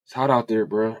It's hot out there,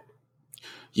 bro.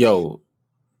 Yo,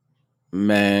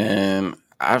 man,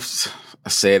 I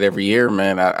say it every year,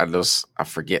 man. I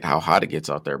forget how hot it gets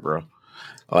out there, bro.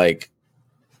 Like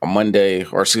on Monday,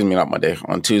 or excuse me, not Monday,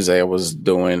 on Tuesday, I was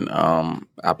doing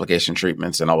application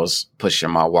treatments and I was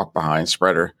pushing my walk behind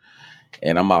spreader,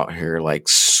 and I'm out here like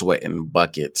sweating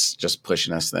buckets just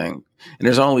pushing this thing. And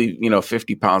there's only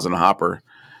 50 pounds in the hopper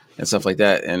and stuff like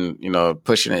that. And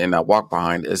pushing it in that walk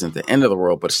behind isn't the end of the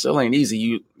world, but it still ain't easy.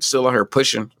 You still out here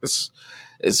pushing. It's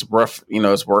rough.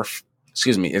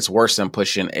 It's worse than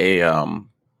pushing a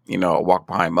walk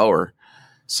behind mower.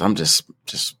 So I'm just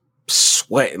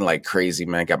sweating like crazy,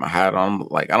 man. Got my hat on.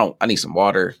 Like I need some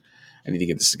water. I need to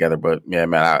get this together. But yeah,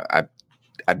 man,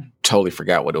 I totally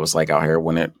forgot what it was like out here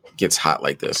when it gets hot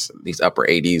like this. These upper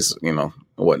 80s, and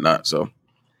whatnot. So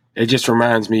it just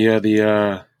reminds me of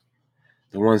the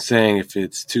one saying: if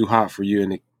it's too hot for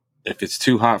you,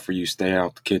 stay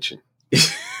out the kitchen.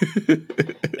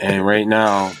 And right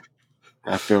now,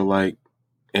 I feel like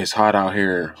it's hot out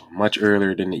here much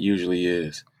earlier than it usually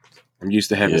is. I'm used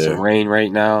to having some rain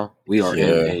right now. We are in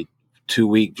a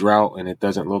 2-week drought, and it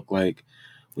doesn't look like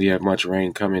we have much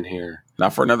rain coming here.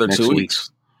 Not for another 2 weeks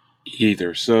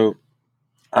either. So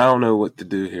I don't know what to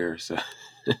do here. So,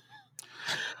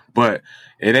 but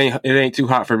it ain't too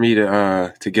hot for me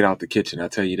to get out the kitchen. I'll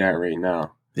tell you that right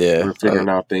now. Yeah, we're figuring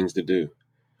out things to do.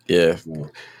 Yeah.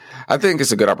 I think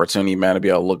it's a good opportunity, man, to be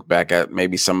able to look back at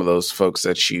maybe some of those folks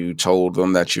that you told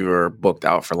them that you were booked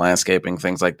out for landscaping,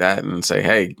 things like that, and say,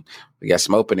 hey, we got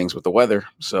some openings with the weather.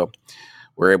 So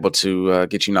we're able to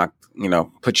get you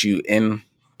put you in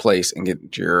place and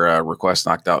get your request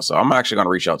knocked out. So I'm actually going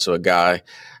to reach out to a guy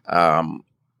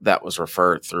that was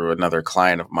referred through another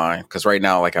client of mine. Because right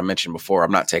now, like I mentioned before,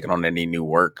 I'm not taking on any new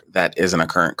work that isn't a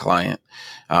current client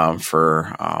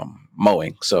for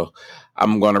mowing. So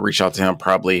I'm going to reach out to him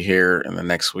probably here in the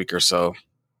next week or so,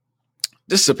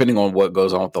 just depending on what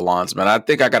goes on with the lawns, man. I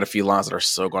think I got a few lawns that are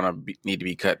still going to need to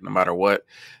be cut no matter what,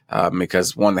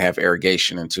 because one, they have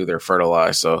irrigation, and two, they're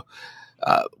fertilized. So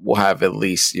we'll have at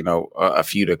least, a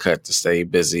few to cut to stay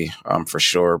busy for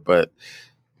sure. But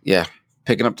yeah,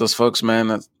 picking up those folks,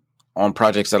 man, on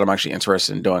projects that I'm actually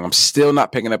interested in doing. I'm still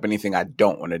not picking up anything I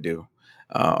don't want to do.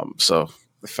 So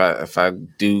if I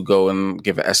do go and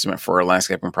give an estimate for a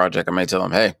landscaping project, I may tell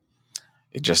them, hey,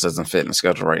 it just doesn't fit in the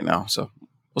schedule right now. So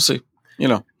we'll see.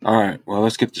 All right. Well,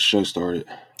 let's get the show started.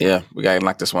 Yeah, we got to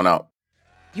knock this one out.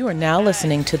 You are now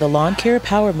listening to the Lawn Care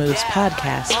Power Moves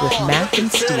podcast with Mac and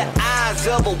Steele. Eyes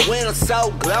of a winter,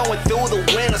 so glowing through the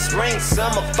winter, spring,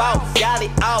 summer, fall. Got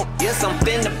it out, yes, I'm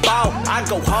finna ball. I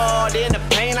go hard in the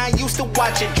pain, I used to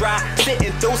watch it dry.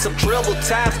 Sitting through some troubled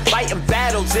times, fighting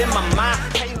battles in my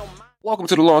mind. Welcome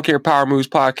to the Lawn Care Power Moves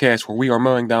podcast, where we are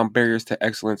mowing down barriers to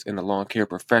excellence in the lawn care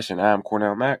profession. I am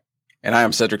Cornell Mack. And I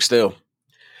am Cedric Steele.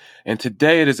 And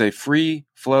today it is a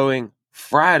free-flowing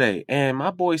Friday. And my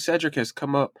boy Cedric has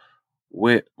come up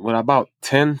with about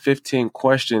 10, 15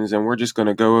 questions, and we're just going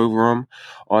to go over them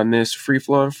on this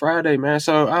free-flowing Friday, man.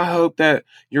 So I hope that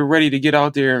you're ready to get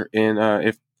out there. And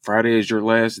if Friday is your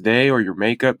last day or your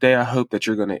makeup day, I hope that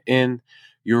you're going to end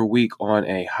your week on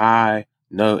a high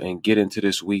note and get into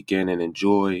this weekend and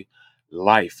enjoy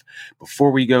life.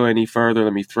 Before we go any further,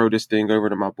 let me throw this thing over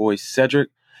to my boy Cedric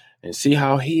and see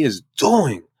how he is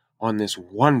doing on this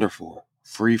wonderful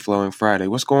free-flowing Friday.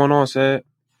 What's going on, Ced?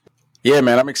 Yeah,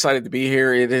 man, I'm excited to be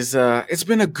here. It's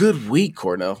been a good week,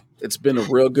 Cornell. It's been a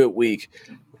real good week.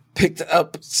 Picked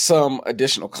up some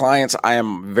additional clients. I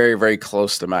am very, very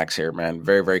close to max here, man.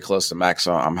 Very, very close to max.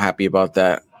 So I'm happy about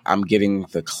that. I'm getting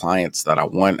the clients that I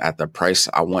want at the price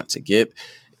I want to get.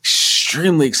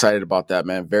 Extremely excited about that,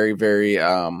 man. Very, very,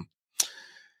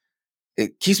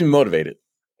 it keeps me motivated.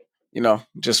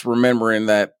 Just remembering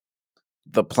that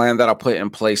the plan that I put in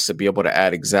place to be able to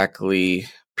add exactly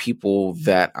people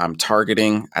that I'm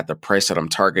targeting at the price that I'm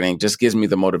targeting just gives me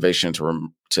the motivation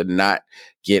to not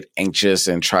get anxious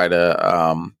and try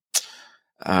to,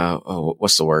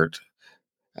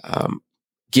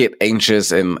 get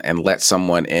anxious and let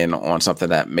someone in on something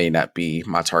that may not be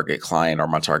my target client or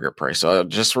my target price. So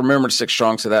just remember to stick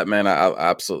strong to that, man. I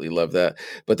absolutely love that.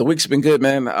 But the week's been good,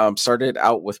 man. Started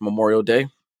out with Memorial Day.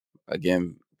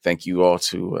 Again, thank you all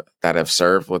to that have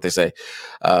served. What they say,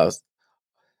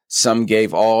 some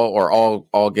gave all, or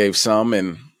all gave some,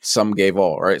 and some gave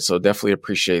all, right? So definitely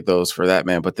appreciate those for that,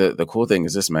 man. But the cool thing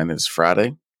is this, man, it's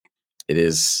Friday. It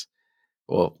is,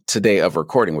 well, today of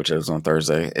recording, which is on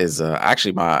Thursday, is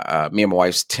actually me and my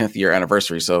wife's 10th year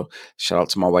anniversary. So shout out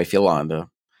to my wife, Yolanda.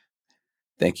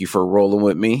 Thank you for rolling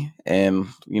with me and,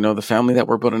 the family that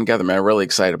we're building together, man. I'm really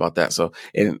excited about that. So,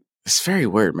 and it's very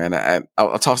weird, man.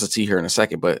 I'll toss it to you here in a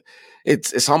second, but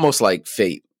it's almost like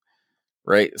fate,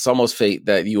 right? It's almost fate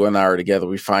that you and I are together.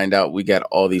 We find out we got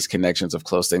all these connections of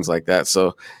close things like that.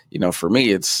 So, for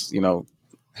me, it's,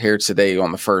 here today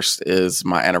on the 1st is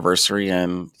my anniversary,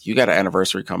 and you got an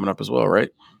anniversary coming up as well, right?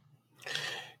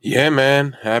 Yeah,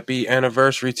 man. Happy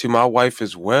anniversary to my wife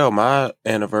as well. My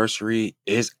anniversary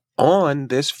is on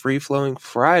this free-flowing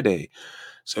Friday.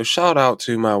 So shout out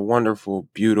to my wonderful,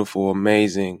 beautiful,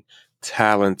 amazing,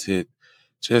 talented,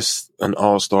 just an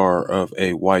all-star of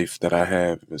a wife that I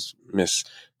have, Miss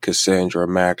Cassandra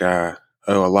Mack. I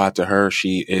owe a lot to her.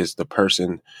 She is the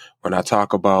person, when I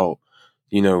talk about,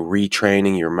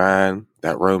 retraining your mind,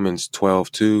 that Romans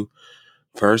 12:2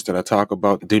 verse that I talk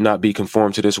about, do not be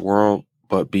conformed to this world,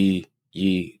 but be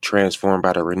ye transformed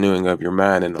by the renewing of your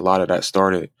mind. And a lot of that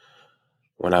started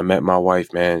when I met my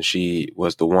wife, man. She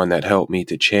was the one that helped me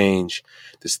to change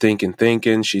the stinking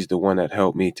thinking. She's the one that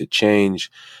helped me to change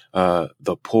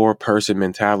the poor person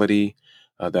mentality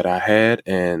that I had.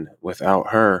 And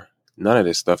without her, none of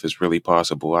this stuff is really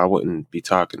possible. I wouldn't be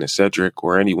talking to Cedric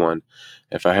or anyone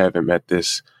if I haven't met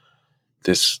this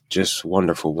just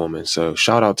wonderful woman. So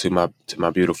shout out to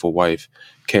my beautiful wife,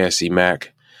 Cassie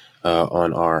Mack,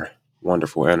 on our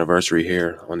wonderful anniversary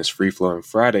here on this Free Flowing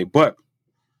Friday. But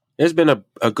it's been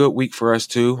a good week for us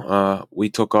too. We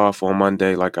took off on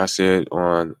Monday, like I said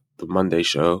on the Monday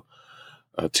show,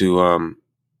 I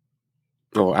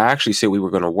actually said we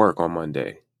were going to work on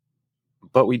Monday,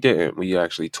 but we didn't. We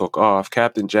actually took off.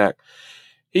 Captain Jack,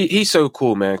 he's so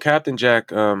cool, man. Captain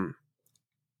Jack,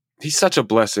 he's such a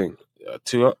blessing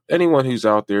to anyone who's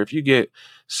out there. If you get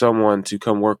someone to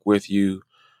come work with you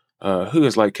who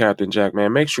is like Captain Jack,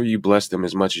 man, make sure you bless them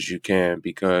as much as you can,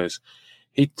 because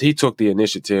he took the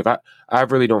initiative. I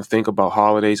really don't think about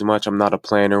holidays much. I'm not a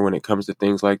planner when it comes to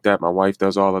things like that. My wife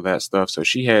does all of that stuff. So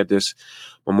she had this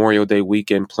Memorial Day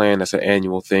weekend plan. That's an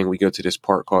annual thing. We go to this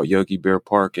park called Yogi Bear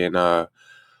Park. And I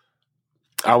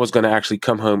was going to actually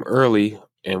come home early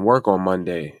and work on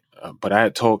Monday. But I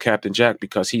had told Captain Jack,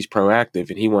 because he's proactive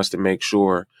and he wants to make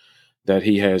sure that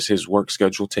he has his work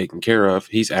schedule taken care of.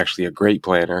 He's actually a great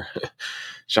planner.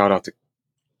 Shout out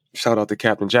to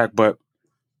Captain Jack. But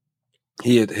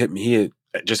he had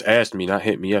just asked me, not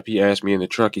hit me up. He asked me in the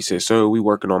truck. He said, "So we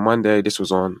working on Monday?" This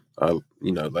was on,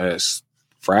 last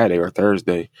Friday or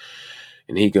Thursday.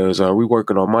 And he goes, "We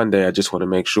working on Monday. I just want to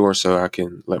make sure so I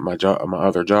can let my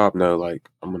other job know, like,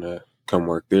 I'm going to come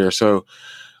work there." So,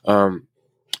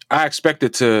 I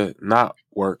expected to not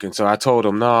work. And so I told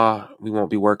him, "Nah, we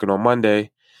won't be working on Monday."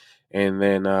 And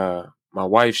then, my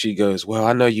wife, she goes, "Well,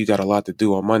 I know you got a lot to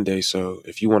do on Monday. So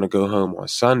if you want to go home on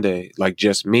Sunday, like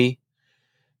just me,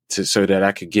 so that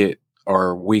I could get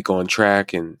our week on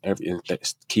track and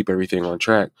keep everything on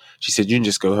track," she said, "You can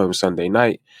just go home Sunday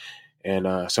night." And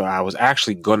so I was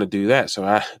actually going to do that. So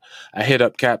I hit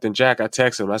up Captain Jack. I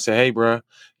texted him. I said, "Hey, bro,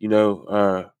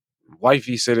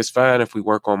 wifey said it's fine if we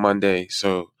work on Monday.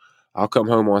 So I'll come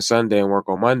home on Sunday and work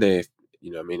on Monday.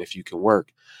 If you can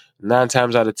work." 9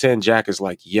 times out of 10, Jack is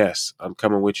like, "Yes, I'm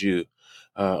coming with you."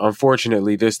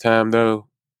 Unfortunately, this time though,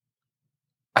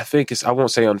 I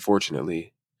won't say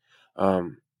unfortunately.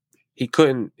 He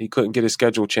couldn't get his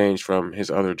schedule changed from his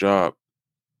other job.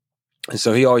 And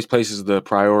so he always places the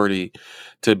priority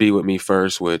to be with me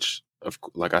first, which,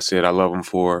 like I said, I love him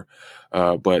for.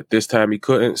 But this time he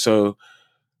couldn't. So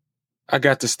I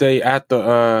got to stay at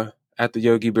the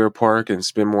Yogi Bear Park and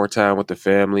spend more time with the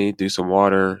family, do some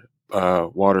water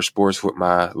sports with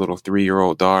my little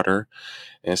 3-year-old daughter.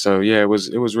 And so, yeah, it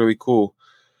was really cool.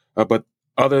 But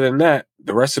other than that,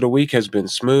 the rest of the week has been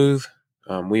smooth.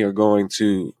 We are going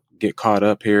to get caught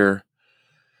up here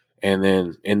and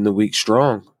then end the week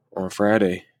strong on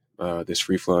Friday, this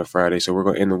Free Flowing Friday. So we're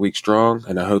going to end the week strong,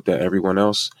 and I hope that everyone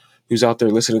else who's out there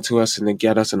listening to us and then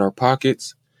get us in our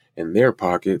pockets, in their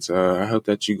pockets, I hope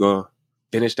that you go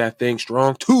finish that thing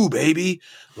strong too, baby.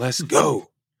 Let's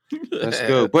go. Let's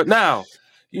go. But now,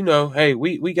 hey,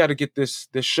 we got to get this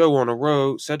show on the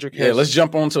road. Cedric has let's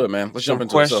jump onto it, man. Let's jump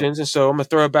into questions. And so I'm going to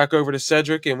throw it back over to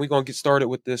Cedric, and we're going to get started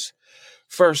with this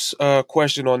first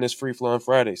question on this Free Flowing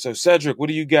Friday. So, Cedric, what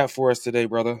do you got for us today,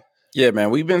 brother? Yeah, man,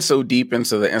 we've been so deep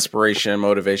into the inspiration,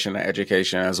 motivation, and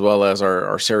education, as well as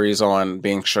our series on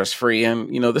being stress-free.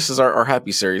 And, this is our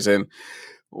happy series. And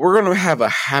we're going to have a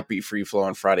happy Free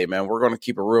Flowing Friday, man. We're going to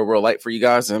keep it real light for you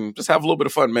guys and just have a little bit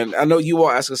of fun, man. I know you all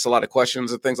ask us a lot of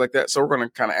questions and things like that. So we're going to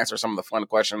kind of answer some of the fun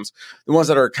questions, the ones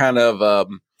that are kind of,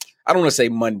 I don't want to say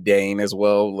mundane as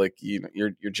well, like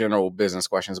your general business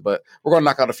questions, but we're going to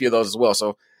knock out a few of those as well.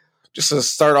 So just to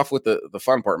start off with the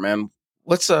fun part, man,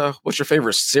 what's your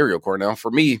favorite cereal, Cornell? For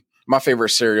me, my favorite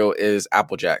cereal is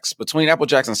Apple Jacks. Between Apple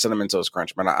Jacks and Cinnamon Toast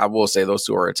Crunch, man, I will say those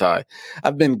two are a tie.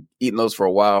 I've been eating those for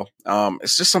a while.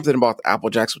 It's just something about the Apple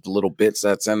Jacks with the little bits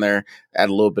that's in there. Add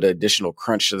a little bit of additional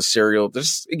crunch to the cereal.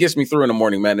 It gets me through in the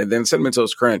morning, man. And then Cinnamon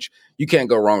Toast Crunch, you can't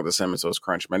go wrong with the Cinnamon Toast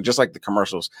Crunch, man. Just like the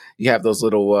commercials, you have those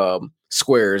little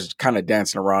squares kind of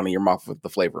dancing around in your mouth with the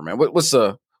flavor, man. What's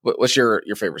your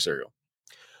favorite cereal?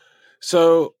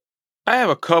 So I have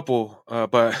a couple,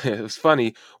 but it's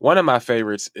funny. One of my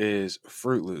favorites is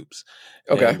Fruit Loops.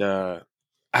 Okay. And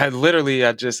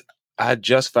I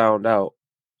just found out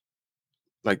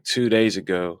like 2 days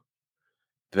ago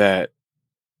that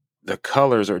the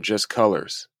colors are just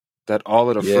colors, that all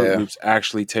of the Fruit Loops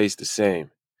actually taste the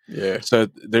same. Yeah. So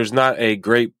there's not a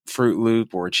grape Fruit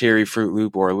Loop or a cherry Fruit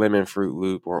Loop or a lemon Fruit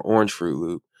Loop or orange Fruit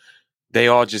Loop. They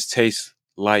all just taste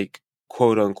like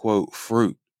quote unquote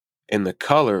fruit. And the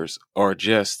colors are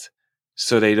just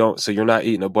so you're not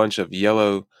eating a bunch of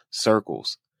yellow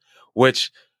circles,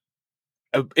 which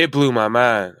it blew my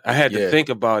mind. I had to think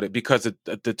about it because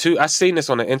the two, I seen this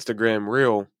on an Instagram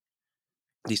reel.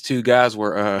 These two guys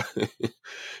were,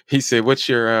 he said, what's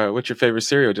your favorite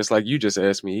cereal? Just like you just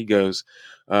asked me. He goes,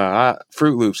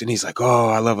 Fruit Loops. And he's like, oh,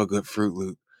 I love a good Fruit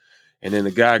Loop. And then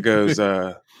the guy goes,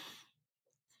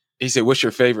 he said, what's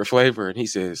your favorite flavor? And he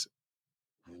says,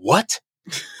 what?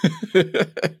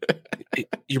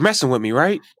 You're messing with me,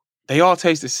 right? They all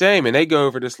taste the same, and they go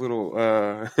over this little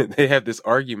they have this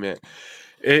argument.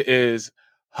 It is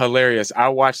hilarious. I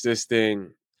watched this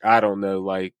thing, I don't know,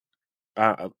 like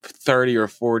 30 or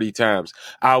 40 times.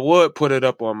 I would put it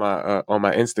up on my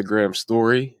Instagram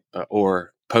story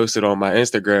or post it on my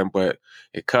Instagram, but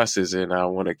it cusses, and I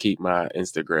want to keep my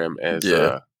Instagram as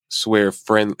swear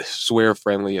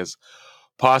friendly as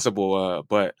possible.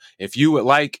 But if you would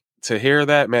like to hear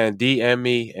that, man, DM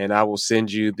me and I will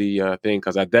send you the thing,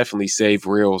 because I definitely save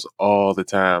reels all the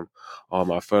time on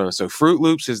my phone. So Fruit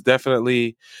Loops is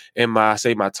definitely in my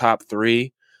top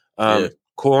 3.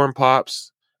 Corn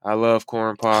Pops. I love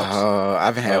Corn Pops. I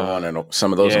haven't had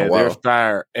some of those in a while. They're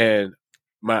fire. And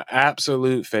my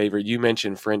absolute favorite, you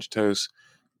mentioned French toast.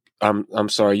 I'm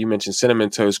sorry, you mentioned Cinnamon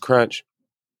Toast Crunch.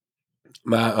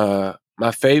 My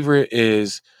favorite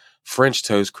is French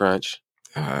Toast Crunch.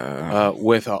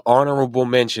 With an honorable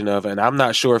mention of, and I'm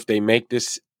not sure if they make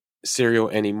this cereal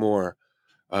anymore,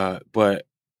 but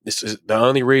this is the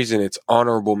only reason it's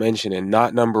honorable mention and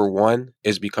not number 1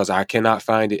 is because I cannot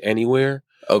find it anywhere.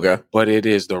 Okay. But it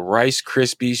is the Rice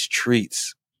Krispies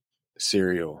Treats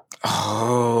cereal.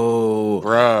 Oh,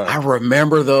 bro, I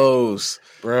remember those.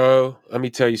 Bro, let me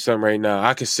tell you something right now.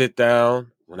 I could sit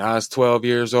down when I was 12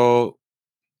 years old,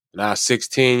 when I was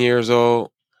 16 years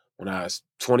old, when I was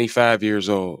 25 years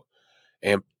old,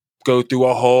 and go through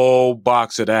a whole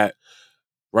box of that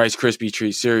Rice Krispie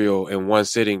Treat cereal in one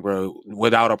sitting, bro,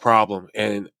 without a problem.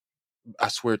 And I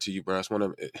swear to you, bro, it's one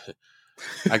of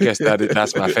I guess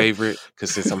that's my favorite,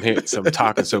 because since I'm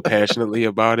talking so passionately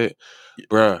about it,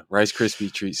 bro, Rice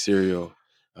Krispie Treat cereal.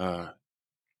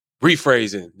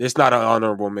 Rephrasing, it's not an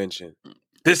honorable mention.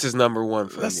 This is number 1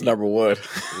 for me. That's number 1.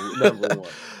 Number 1.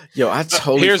 Yo, I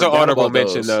totally Here's an honorable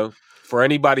mention those. though. For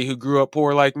anybody who grew up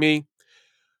poor like me,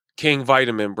 King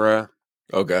Vitamin, bruh.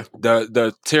 Okay.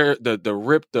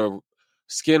 Rip the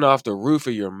skin off the roof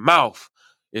of your mouth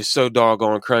is so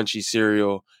doggone crunchy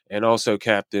cereal, and also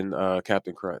Captain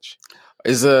Crunch.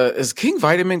 Is King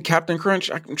Vitamin Captain Crunch?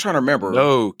 I'm trying to remember.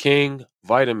 No, King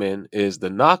Vitamin is the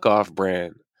knockoff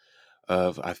brand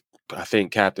of I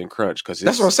think Captain Crunch, because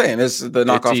that's what I'm saying. It's the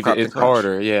knockoff. It's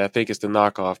harder. Yeah, I think it's the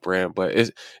knockoff brand, but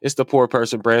it's the poor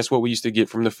person brand. It's what we used to get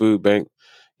from the food bank.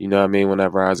 You know what I mean?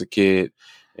 Whenever I was a kid,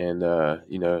 and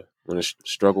when the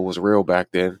struggle was real back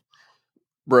then.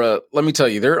 Bruh, let me tell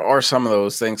you, there are some of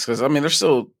those things, because I mean, they're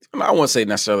still, I wouldn't say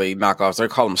necessarily knockoffs. They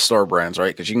call them store brands,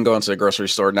 right? Because you can go into a grocery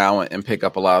store now and pick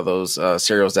up a lot of those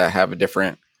cereals that have a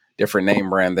different name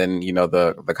brand than,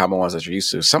 the common ones that you're used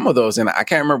to. Some of those, and I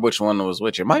can't remember which one was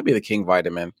which. It might be the King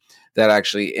Vitamin that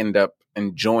actually end up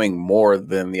enjoying more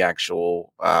than the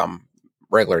actual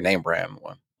regular name brand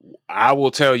one. I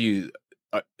will tell you.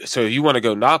 So you want to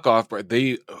go knockoff, but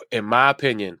in my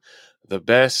opinion, the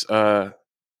best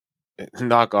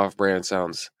knockoff brand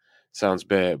sounds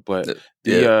bad, but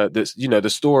the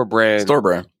store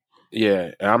brand.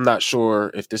 Yeah, and I'm not sure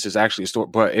if this is actually a store,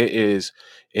 but it's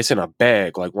in a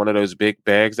bag, like one of those big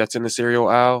bags that's in the cereal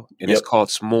aisle, and it's called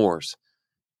S'mores.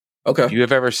 Okay. You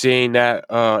have ever seen that?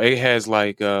 It has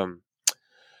like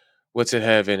what's it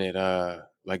have in it?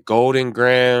 Like Golden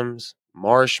Grams,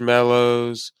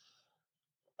 marshmallows,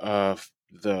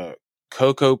 the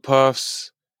Cocoa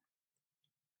Puffs.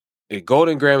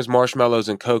 Golden Grams, marshmallows,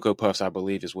 and Cocoa Puffs, I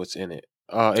believe, is what's in it.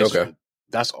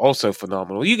 That's also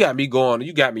phenomenal. You got me going.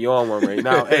 You got me on one right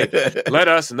now. Hey, let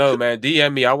us know, man.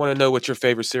 DM me. I want to know what your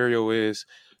favorite cereal is.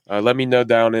 Let me know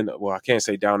I can't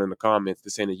say down in the comments.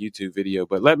 This ain't a YouTube video,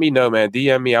 but let me know, man.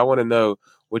 DM me. I want to know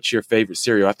what's your favorite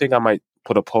cereal. I think I might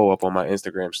put a poll up on my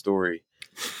Instagram story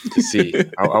to see.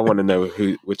 I want to know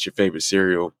what's your favorite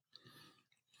cereal.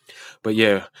 But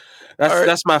yeah,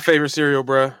 that's my favorite cereal,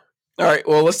 bro. All right.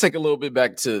 Well, let's take a little bit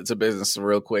back to business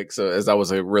real quick. So as that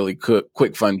was a really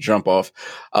quick, fun jump off.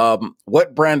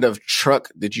 What brand of truck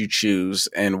did you choose,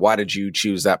 and why did you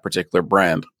choose that particular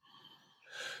brand?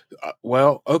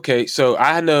 Well, okay. So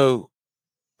I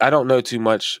don't know too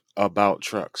much about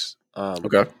trucks.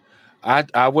 Okay.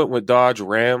 I went with Dodge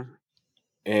Ram.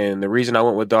 And the reason I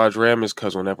went with Dodge Ram is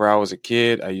because whenever I was a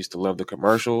kid, I used to love the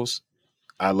commercials.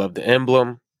 I love the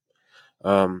emblem.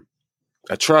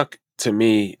 A truck to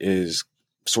me is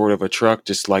sort of a truck,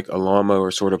 just like a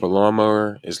lawnmower, sort of a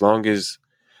lawnmower. As long as,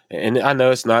 and I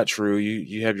know it's not true.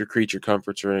 You have your creature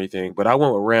comforts or anything, but I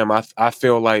went with Ram. I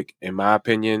feel like, in my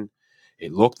opinion,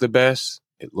 it looked the best.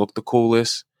 It looked the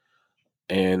coolest,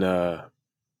 and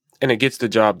it gets the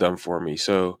job done for me.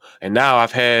 So, and now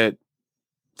I've had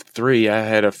three. I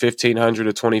had a 1500,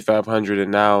 a 2500,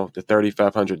 and now the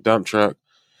 3500 dump truck.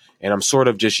 And I'm sort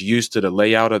of just used to the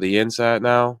layout of the inside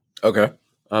now. Okay.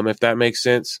 If that makes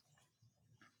sense.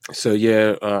 So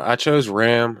yeah, I chose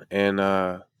Ram, and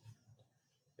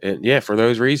yeah, for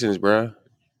those reasons, bro.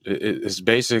 It's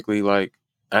basically like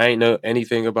I ain't know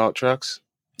anything about trucks.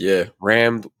 Yeah.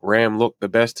 Ram looked the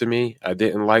best to me. I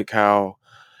didn't like how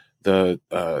the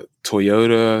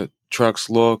Toyota trucks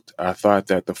looked. I thought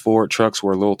that the Ford trucks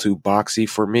were a little too boxy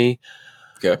for me.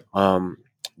 Okay.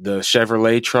 The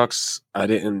Chevrolet trucks, I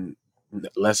didn't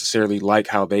necessarily like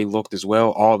how they looked as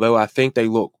well. Although I think they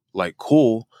look like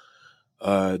cool.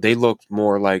 They looked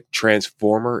more like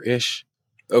Transformer-ish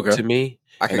to me.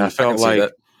 I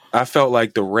felt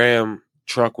like the Ram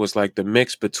truck was like the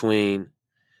mix between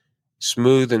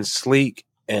smooth and sleek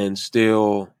and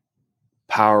still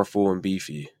powerful and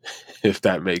beefy, if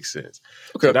that makes sense.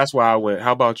 Okay. So that's why I went.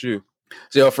 How about you?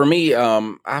 So for me,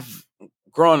 I've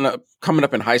coming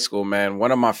up in high school, man,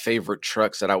 one of my favorite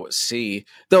trucks that I would see,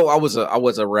 though I was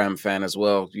a Ram fan as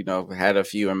well, had a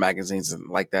few in magazines and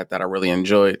like that I really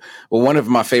enjoyed. But one of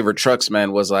my favorite trucks,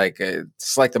 man, was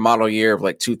it's like the model year of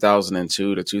like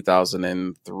 2002 to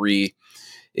 2003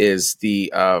 is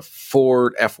the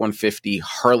Ford F-150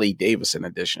 Harley Davidson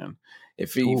edition.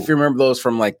 If you remember those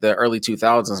from like the early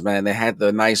 2000s, man, they had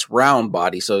the nice round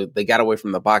body. So they got away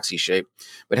from the boxy shape,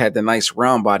 but had the nice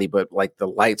round body. But like the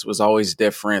lights was always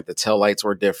different. The tail lights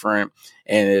were different.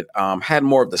 And it had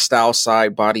more of the style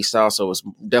side, body style. So it was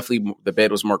definitely, the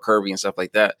bed was more curvy and stuff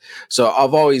like that. So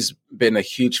I've always been a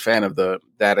huge fan of that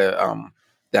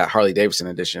Harley Davidson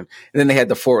edition. And then they had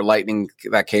the Ford Lightning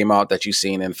that came out that you've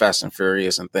seen in Fast and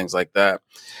Furious and things like that.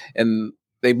 And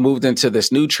they moved into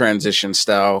this new transition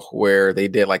style where they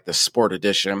did like the sport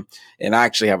edition. And I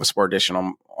actually have a sport edition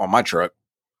on my truck,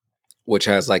 which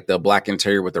has like the black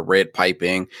interior with the red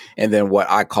piping. And then what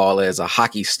I call as a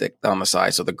hockey stick down the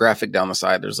side. So the graphic down the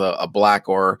side, there's a black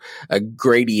or a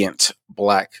gradient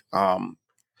black,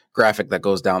 graphic that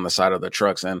goes down the side of the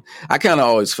trucks. And I kind of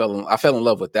always fell in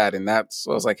love with that. And I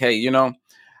was like, hey,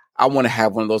 I want to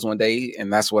have one of those one day.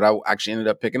 And that's what I actually ended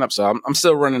up picking up. So I'm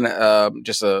still running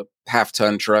just a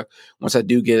half-ton truck. Once I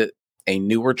do get a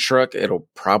newer truck, it'll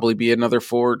probably be another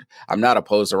Ford. I'm not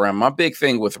opposed to Ram. My big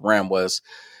thing with Ram was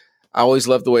I always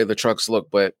loved the way the trucks look.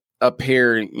 But up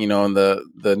here, in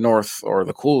the north or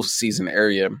the cool season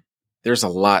area, there's a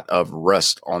lot of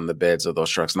rust on the beds of those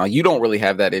trucks. Now, you don't really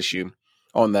have that issue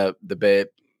on the bed.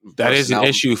 That is an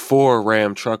issue for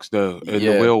Ram trucks, though, in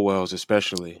the wheel wells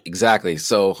especially. Exactly.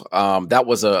 So that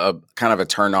was a kind of a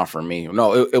turnoff for me.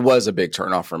 No, it was a big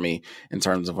turnoff for me in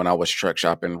terms of when I was truck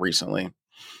shopping recently.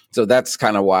 So that's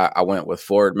kind of why I went with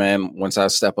Ford, man. Once I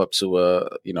step up to a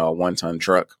 1-ton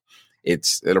truck,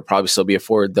 it'll probably still be a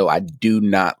Ford, though I do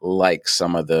not like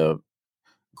some of the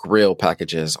grill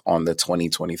packages on the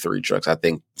 2023 trucks. I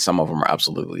think some of them are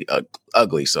absolutely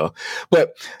ugly. So,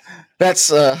 but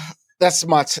that's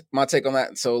my take on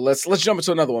that. So let's jump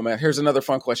into another one, man. Here's another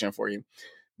fun question for you,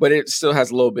 but it still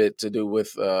has a little bit to do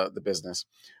with the business.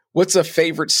 What's a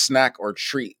favorite snack or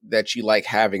treat that you like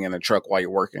having in a truck while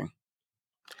you're working?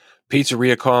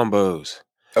 Pizzeria combos.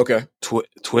 Okay.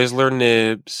 Twizzler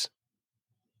nibs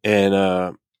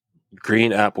and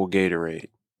green apple Gatorade.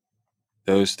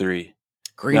 Those three.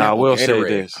 Now, I will say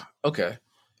this. Okay.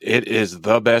 It is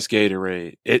the best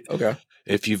Gatorade. Okay.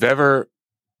 If you've ever,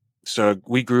 so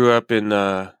we grew up in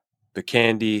the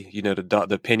candy,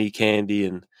 the penny candy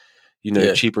and,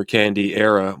 cheaper candy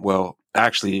era. Well,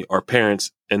 actually our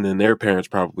parents and then their parents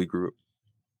probably grew up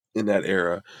in that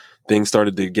era. Things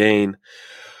started to gain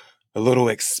a little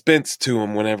expense to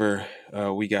them whenever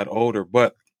we got older.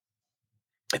 But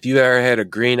if you ever had a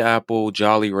green apple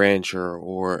Jolly Rancher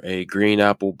or a green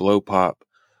apple Blow Pop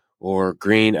or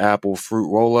green apple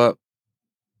fruit roll up,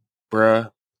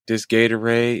 bruh, this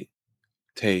Gatorade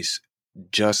tastes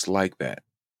just like that.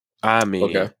 I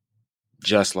mean,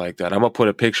 just like that. I'm going to put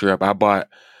a picture up. I bought,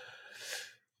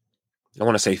 I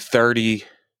want to say 30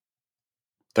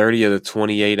 of the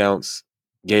 28 ounce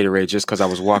Gatorade just because I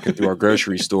was walking through our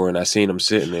grocery store and I seen them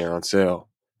sitting there on sale.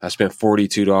 I spent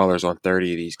 $42 on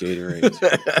 30 of these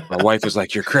Gatorades. My wife was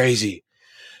like, "You're crazy.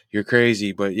 You're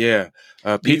crazy." But yeah,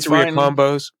 pizzeria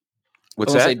combos.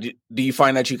 What's that? Say, do you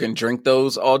find that you can drink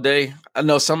those all day? I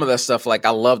know some of that stuff, like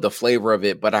I love the flavor of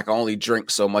it, but I can only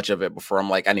drink so much of it before I'm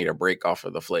like, I need a break off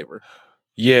of the flavor.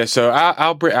 Yeah, so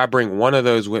I bring one of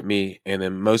those with me, and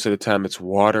then most of the time it's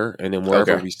water. And then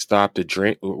wherever we stop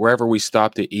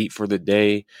to eat for the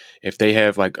day, if they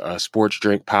have like a sports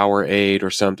drink Powerade or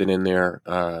something in their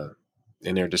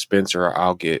dispenser,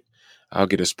 I'll get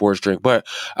a sports drink. But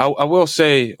I will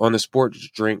say on the sports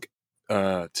drink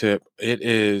tip, it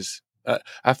is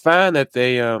I find that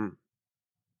they I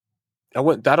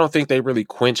don't think they really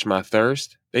quench my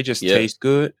thirst. They just taste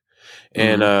good,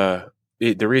 and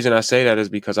the reason I say that is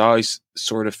because I always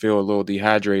sort of feel a little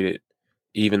dehydrated,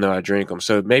 even though I drink them.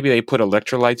 So maybe they put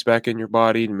electrolytes back in your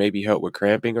body and maybe help with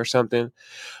cramping or something.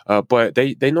 But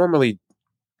they normally,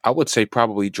 I would say,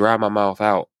 probably dry my mouth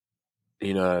out.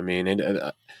 You know what I mean?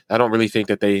 And I don't really think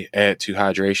that they add to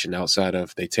hydration outside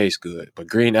of they taste good. But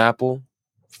green apple,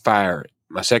 fire it.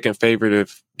 My second favorite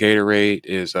of Gatorade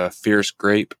is Fierce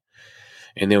Grape.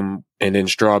 And then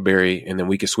strawberry, and then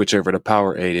we can switch over to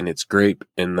Powerade, and it's grape,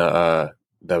 and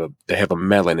they have a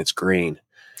melon. It's green.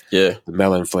 Yeah, the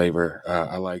melon flavor.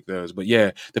 I like those. But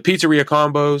yeah, the pizzeria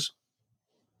combos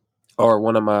are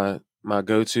one of my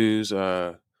go-tos.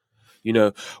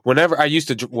 Whenever I used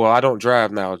to, well, I don't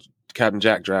drive now. Captain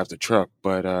Jack drives the truck,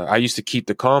 but I used to keep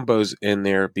the combos in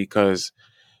there because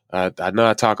I know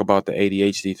I talk about the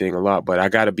ADHD thing a lot, but I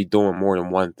got to be doing more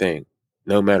than one thing.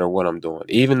 No matter what I'm doing,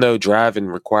 even though driving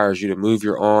requires you to move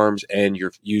your arms and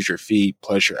use your feet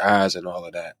plus your eyes and all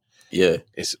of that. Yeah.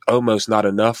 It's almost not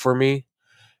enough for me.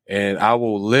 And I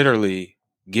will literally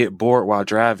get bored while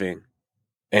driving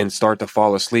and start to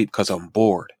fall asleep because I'm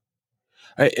bored.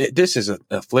 This is an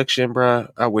affliction, bruh.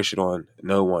 I wish it on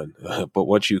no one, but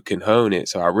once you can hone it.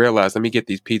 So I realized, let me get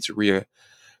these pizzeria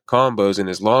combos. And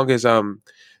as long as I'm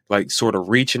like sort of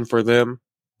reaching for them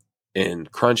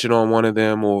and crunching on one of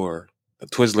them, or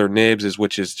Twizzler Nibs,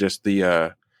 which is just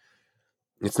the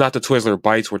it's not the Twizzler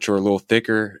Bites, which are a little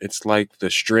thicker. It's like the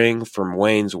string from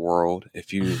Wayne's World,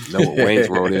 if you know what Wayne's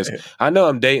World is. I know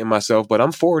I'm dating myself, but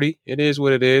I'm 40. It is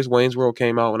what it is. Wayne's World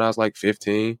came out when I was like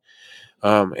 15.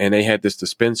 And they had this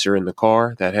dispenser in the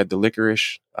car that had the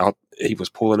licorice out. He was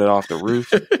pulling it off the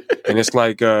roof. And it's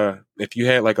like if you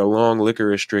had like a long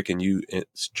licorice strip and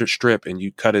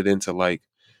you cut it into like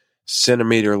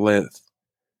centimeter length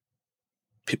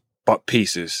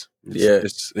pieces.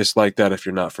 It's like that if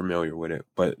you're not familiar with it.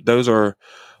 But those are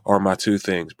my two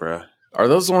things, bro. Are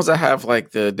those the ones that have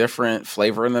like the different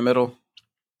flavor in the middle?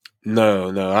 No.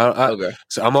 Okay.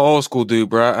 So I'm an old school dude,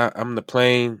 bro. I'm the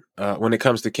plain when it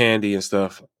comes to candy and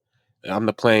stuff. I'm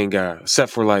the plain guy,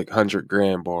 except for like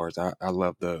 100-gram bars. I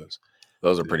love those.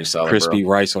 Those are pretty solid. Crispy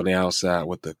bro. Rice on the outside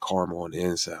with the caramel on the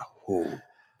inside. Oh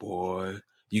boy,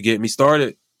 you get me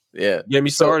started. Yeah, get me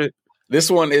started. This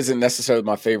one isn't necessarily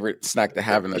my favorite snack to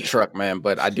have in the truck, man,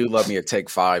 but I do love me a Take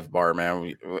 5 bar,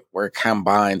 man, where it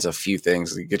combines a few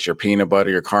things. You get your peanut butter,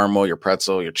 your caramel, your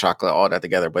pretzel, your chocolate, all that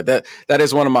together. But that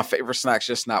is one of my favorite snacks,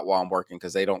 just not while I'm working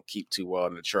because they don't keep too well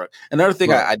in the truck. Another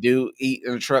thing I do eat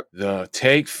in the truck. The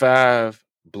Take 5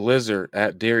 Blizzard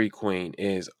at Dairy Queen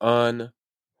is unreal.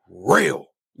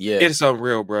 Yeah. It's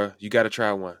unreal, bro. You got to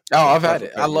try one. Oh, I've had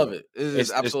it. I love it.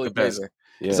 It's absolutely amazing.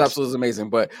 Yes. It's absolutely amazing.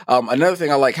 But another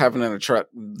thing I like having in a truck,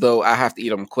 though I have to eat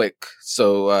them quick,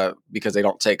 so because they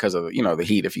don't take because of the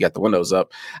heat if you got the windows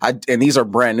up. And these are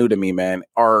brand new to me, man.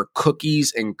 Are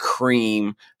cookies and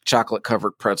cream chocolate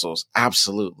covered pretzels.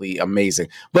 Absolutely amazing.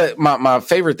 But my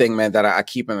favorite thing, man, that I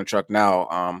keep in the truck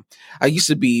now, I used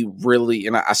to be really,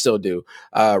 and I still do,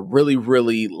 really,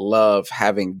 really love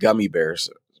having gummy bears,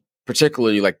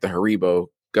 particularly like the Haribo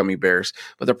gummy bears.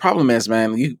 But the problem is,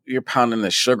 man, you're pounding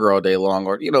the sugar all day long,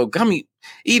 or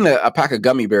eating a pack of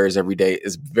gummy bears every day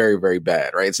is very, very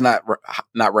bad, right? It's not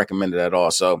recommended at all.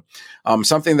 So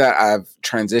something that I've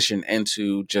transitioned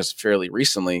into just fairly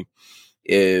recently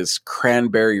is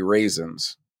cranberry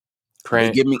raisins.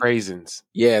 They give me Craisins.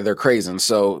 Yeah, they're crazy.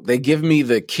 So they give me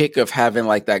the kick of having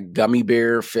like that gummy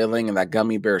bear feeling and that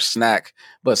gummy bear snack,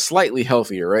 but slightly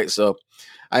healthier, right? So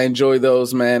I enjoy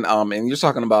those, man. And you're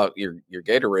talking about your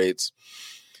Gatorades,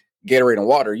 Gatorade and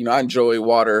water. I enjoy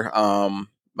water.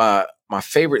 My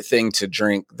favorite thing to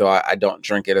drink, though I don't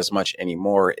drink it as much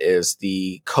anymore, is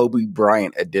the Kobe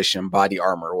Bryant edition Body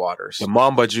Armor waters. The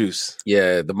Mamba Juice.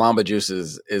 Yeah, the Mamba Juice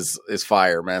is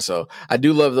fire, man. So I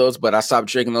do love those, but I stopped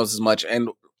drinking those as much. And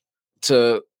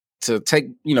to take,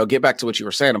 get back to what you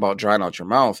were saying about drying out your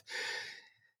mouth,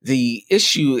 the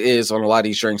issue is on a lot of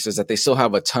these drinks is that they still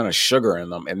have a ton of sugar in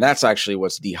them. And that's actually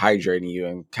what's dehydrating you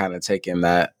and kind of taking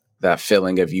that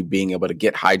feeling of you being able to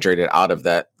get hydrated out of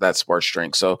that sports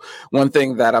drink. So one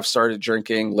thing that I've started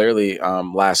drinking literally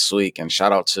last week, and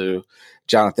shout out to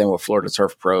Jonathan with Florida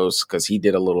Turf Pros, because he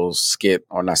did a little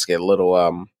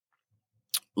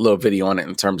little video on it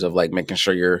in terms of like making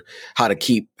sure how to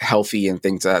keep healthy and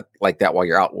things like that while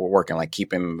you're out working, like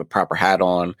keeping the proper hat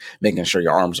on, making sure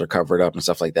your arms are covered up and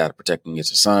stuff like that, protecting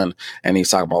against the sun. And he's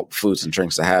talking about foods and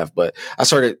drinks to have. But I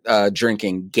started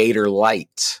drinking Gator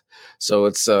Light. So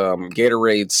it's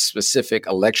Gatorade specific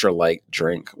electrolyte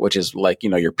drink, which is like,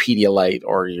 your Pedialyte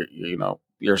or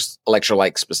your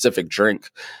electrolyte specific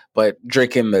drink, but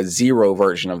drinking the zero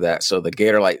version of that. So the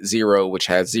Gator Light Zero, which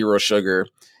has zero sugar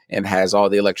and has all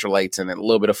the electrolytes and a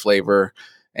little bit of flavor.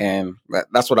 And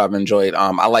that's what I've enjoyed.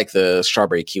 I like the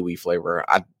strawberry kiwi flavor.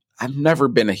 I've never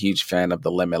been a huge fan of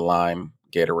the lemon lime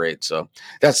Gatorade. So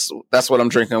that's what I'm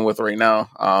drinking with right now.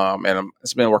 And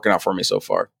it's been working out for me so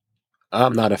far.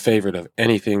 I'm not a favorite of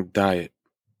anything diet.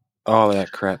 All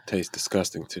that crap tastes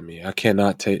disgusting to me. I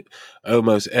cannot take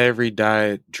almost every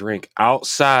diet drink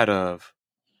outside of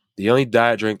the only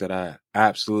diet drink that I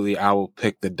will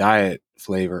pick the diet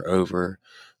flavor over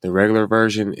the regular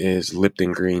version is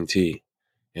Lipton green tea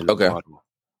in the bottle.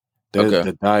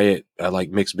 The diet, I like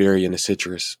mixed berry and the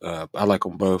citrus. I like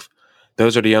them both.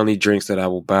 Those are the only drinks that I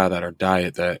will buy that are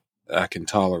diet that I can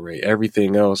tolerate.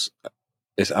 Everything else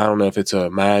is, I don't know if it's a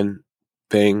man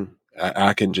thing.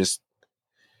 I can just,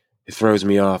 it throws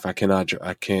me off. I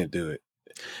can't do it.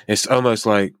 It's almost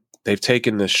like they've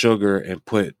taken the sugar and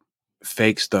put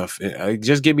fake stuff in.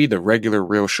 Just give me the regular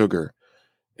real sugar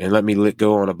and let me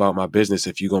go on about my business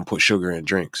if you're going to put sugar in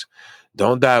drinks.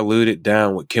 Don't dilute it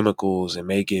down with chemicals and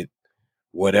make it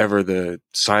whatever the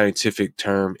scientific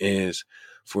term is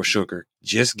for sugar.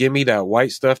 Just give me that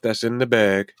white stuff that's in the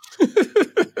bag.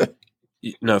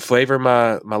 Flavor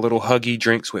my little huggy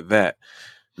drinks with that.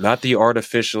 Not the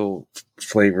artificial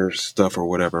flavor stuff or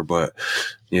whatever, but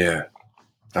yeah,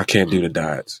 I can't do the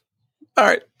diets. All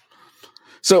right.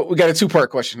 So we got a 2-part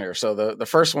question here. So the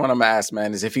first one I'm going to ask,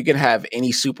 man, is if you could have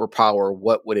any superpower,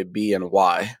 what would it be and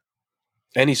why?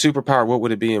 Any superpower, what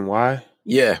would it be and why?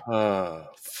 Yeah.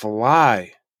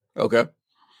 Fly. Okay.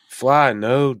 Fly,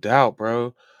 no doubt,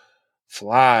 bro.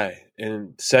 Fly.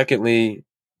 And secondly,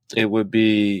 it would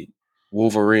be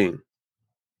Wolverine.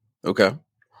 Okay.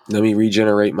 Let me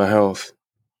regenerate my health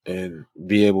and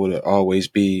be able to always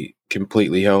be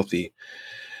completely healthy.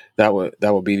 That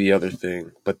would be the other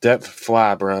thing. But that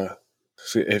fly, bro.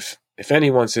 If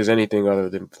anyone says anything other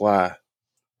than fly,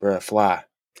 bro, fly.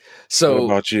 So what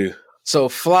about you? So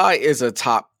fly is a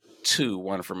top 2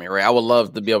 one for me, right? I would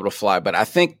love to be able to fly, but I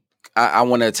think I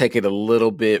want to take it a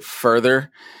little bit further.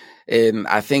 And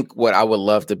I think what I would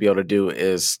love to be able to do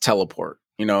is teleport,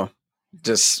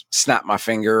 just snap my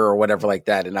finger or whatever like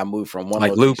that. And I move from one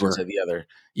like location Looper to the other.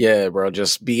 Yeah, bro.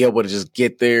 Just be able to just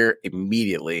get there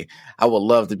immediately. I would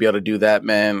love to be able to do that,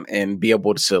 man, and be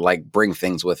able to like bring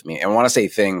things with me. And when I say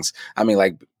things, I mean,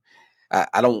 like,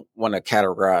 I don't want to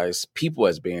categorize people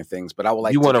as being things, but I would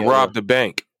like you want to rob the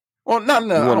bank. Well, no, I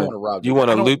don't want to rob. You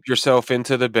want to loop yourself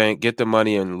into the bank, get the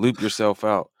money, and loop yourself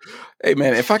out. Hey,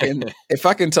 man, if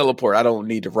I can teleport, I don't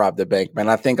need to rob the bank, man.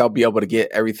 I think I'll be able to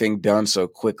get everything done so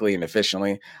quickly and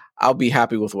efficiently. I'll be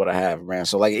happy with what I have, man.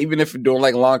 So, like, even if you're doing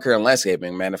like lawn care and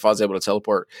landscaping, man, if I was able to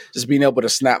teleport, just being able to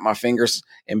snap my fingers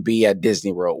and be at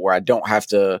Disney World where I don't have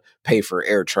to pay for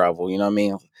air travel, you know what I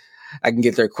mean? I can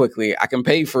get there quickly. I can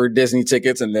pay for Disney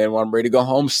tickets, and then when I'm ready to go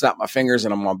home, snap my fingers,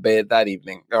 and I'm on bed that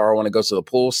evening. Or I want to go to the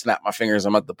pool, snap my fingers,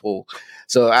 I'm at the pool.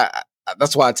 So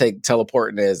that's why I take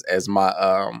teleporting as my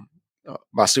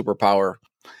my superpower.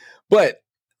 But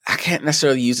I can't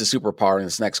necessarily use the superpower in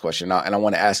this next question now. And I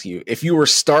want to ask you, if you were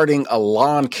starting a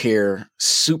lawn care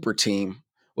super team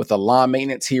with a lawn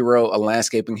maintenance hero, a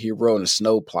landscaping hero, and a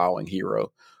snow plowing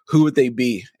hero, who would they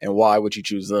be, and why would you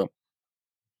choose them?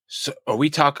 So are we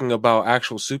talking about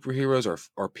actual superheroes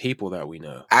or people that we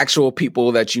know? Actual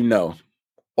people that you know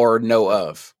or know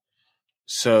of.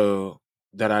 So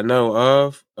that I know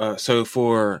of. So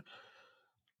for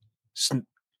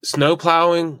Snow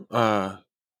plowing,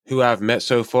 who I've met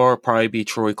so far, probably be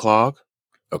Troy Clogg.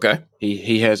 Okay.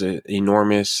 He has an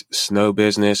enormous snow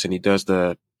business, and he does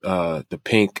the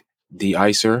pink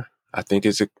de-icer. I think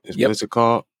what is it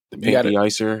called? The pink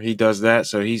de-icer. He does that.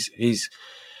 So he's.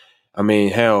 I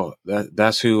mean, hell,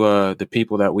 that's who the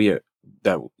people that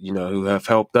who have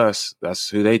helped us. That's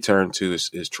who they turn to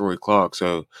is Troy Clogg.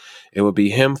 So it would be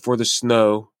him for the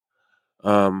snow.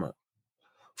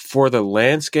 For the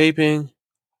landscaping,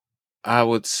 I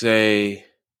would say.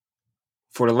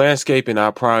 For the landscaping,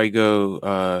 I'll probably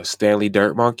go Stanley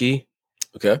Dirt Monkey.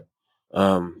 Okay.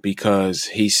 Because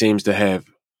he seems to have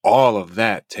all of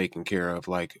that taken care of.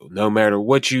 Like, no matter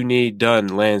what you need done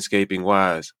landscaping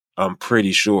wise, I'm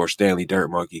pretty sure Stanley Dirt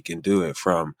Monkey can do it,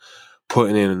 from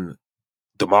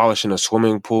demolishing a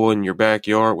swimming pool in your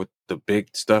backyard with the big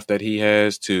stuff that he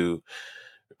has, to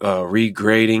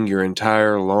regrading your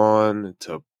entire lawn,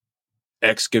 to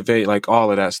excavate, like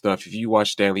all of that stuff. If you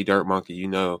watch Stanley Dirt Monkey, you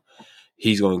know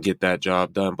he's going to get that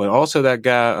job done. But also that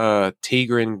guy,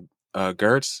 Tigran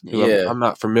Gertz, who I'm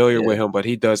not familiar with him, but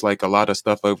he does like a lot of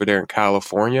stuff over there in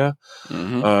California.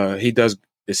 Mm-hmm.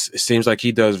 It seems like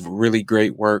he does really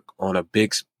great work on a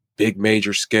big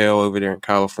major scale over there in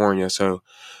California. So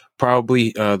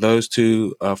probably those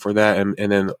two for that.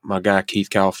 And then my guy, Keith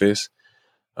Kalfis,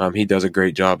 he does a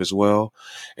great job as well.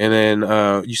 And then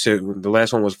you said the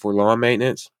last one was for lawn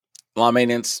maintenance? Lawn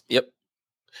maintenance, yep.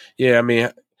 Yeah, I mean,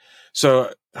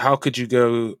 so how could you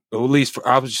go? At least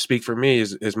I'll just speak for me.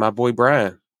 Is my boy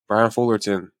Brian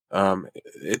Fullerton?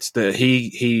 It's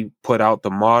he put out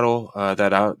the model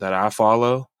that I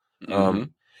follow. Mm-hmm.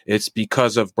 It's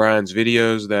because of Brian's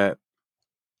videos that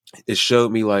it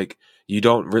showed me, like, you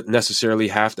don't necessarily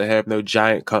have to have no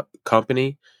giant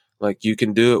company. Like, you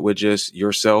can do it with just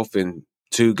yourself and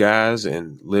two guys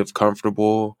and live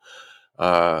comfortable.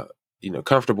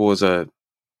 Comfortable is a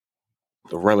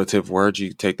relative word.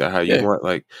 You take that how you want.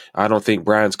 Like, I don't think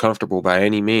Brian's comfortable by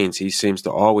any means. He seems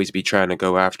to always be trying to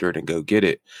go after it and go get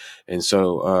it. And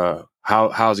so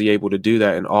how's he able to do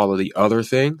that? And all of the other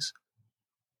things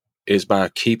is by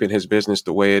keeping his business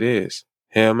the way it is.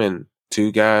 Him and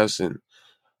two guys and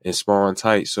small and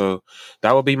tight. So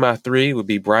that would be my three. Would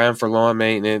be Brian for lawn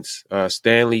maintenance,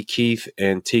 Stanley, Keith,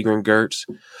 and Tigran Gertz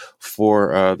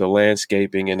for the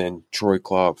landscaping, and then Troy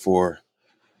Clogg for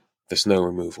the snow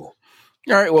removal.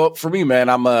 All right. Well, for me, man,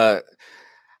 I'm gonna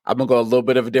go a little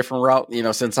bit of a different route.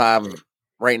 Since I'm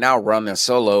right now running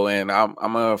solo, and I'm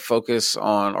gonna focus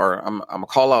on, or I'm gonna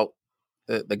call out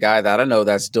the guy that I know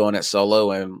that's doing it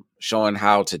solo and showing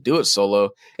how to do it solo.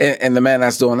 And the man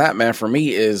that's doing that, man, for me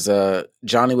is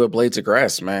Johnny with Blades of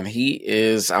Grass, man. He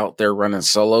is out there running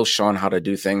solo, showing how to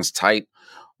do things tight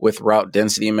with route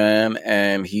density, man.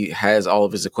 And he has all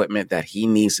of his equipment that he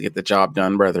needs to get the job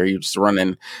done, whether he's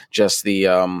running just the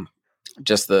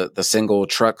single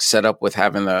truck setup with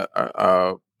having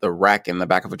the rack in the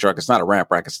back of a truck. It's not a ramp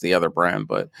rack, it's the other brand,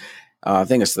 but I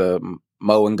think it's the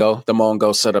mow and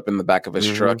go set up in the back of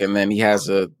his truck, and then he has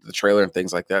the trailer and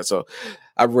things like that. So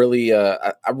I really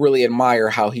admire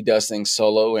how he does things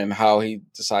solo and how he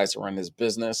decides to run his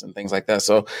business and things like that.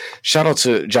 So shout out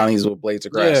to Johnny's with Blades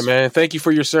of Grass. Yeah, man. Thank you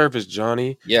for your service,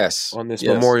 Johnny. Yes. On this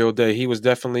Memorial Day. He was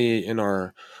definitely in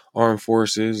our armed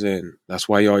forces, and that's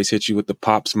why he always hit you with the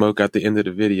pop smoke at the end of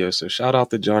the video. So shout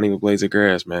out to Johnny with Blades of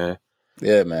Grass, man.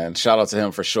 Yeah, man. Shout out to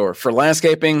him for sure. For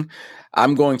landscaping,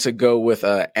 I'm going to go with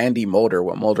Andy Mulder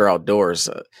with Mulder Outdoors.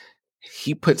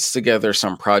 He puts together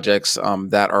some projects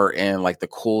that are in like the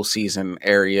cool season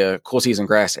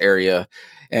grass area,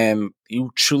 and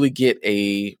you truly get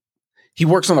he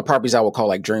works on the properties I will call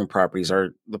like dream properties,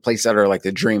 or the places that are like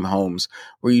the dream homes,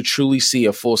 where you truly see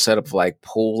a full setup of like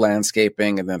pool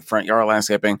landscaping and then front yard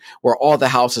landscaping, where all the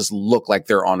houses look like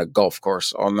they're on a golf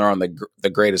course, or they're on the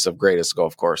greatest of greatest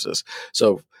golf courses.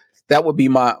 So that would be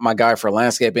my guy for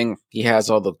landscaping. He has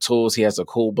all the tools. He has a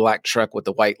cool black truck with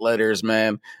the white letters,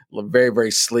 man. Very,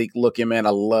 very sleek looking, man.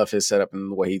 I love his setup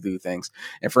and the way he do things.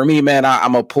 And for me, man,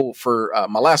 I'm a pull for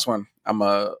my last one.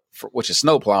 Which is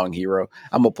Snow Plowing Hero.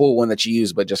 I'm gonna pull one that you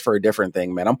use, but just for a different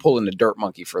thing, man. I'm pulling the Dirt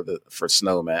Monkey for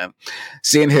snow, man.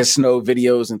 Seeing his snow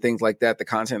videos and things like that, the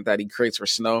content that he creates for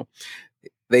snow,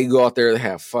 they go out there, they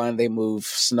have fun, they move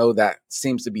snow that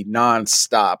seems to be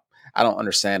nonstop. I don't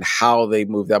understand how they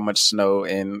move that much snow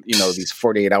in, these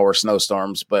 48-hour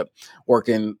snowstorms, but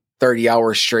working 30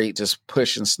 hours straight, just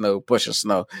pushing snow,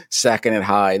 stacking it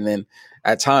high. And then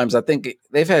at times, I think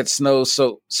they've had snow,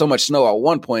 so much snow at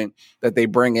one point that they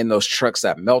bring in those trucks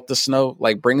that melt the snow,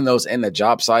 like bringing those in the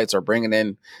job sites or bringing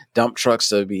in dump trucks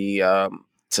to be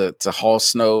to haul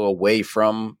snow away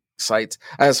from sites.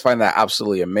 I just find that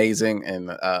absolutely amazing.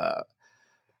 And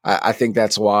I think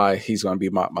that's why he's going to be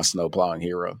my snow plowing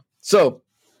hero. So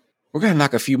we're going to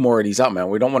knock a few more of these out, man.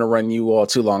 We don't want to run you all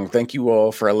too long. Thank you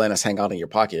all for letting us hang out in your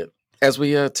pocket as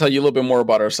we tell you a little bit more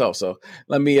about ourselves. So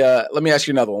let me ask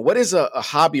you another one. What is a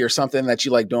hobby or something that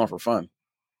you like doing for fun?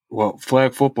 Well,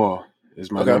 flag football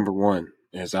is my number one.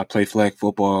 As I play flag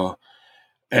football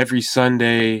every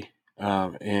Sunday,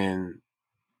 and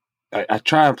I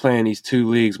try and play in these 2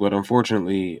 leagues, but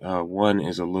unfortunately, one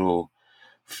is a little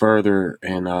further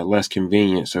and less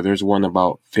convenient. So there's one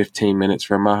about 15 minutes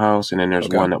from my house, and then there's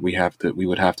one that we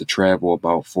would have to travel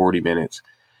about 40 minutes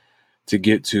to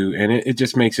get to, and it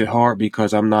just makes it hard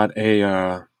because I'm not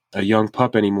a young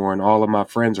pup anymore, and all of my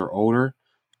friends are older.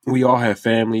 We all have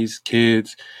families,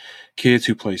 kids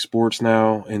who play sports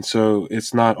now, and so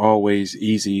it's not always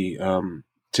easy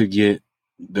to get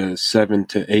the 7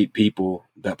 to 8 people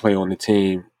that play on the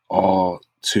team all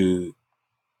to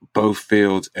both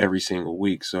fields every single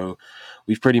week. So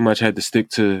we've pretty much had to stick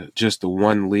to just the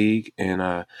one league,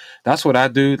 and that's what I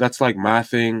do. That's like my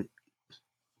thing.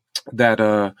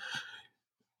 That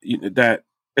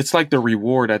it's like the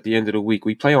reward at the end of the week.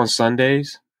 We play on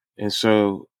Sundays, and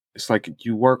so it's like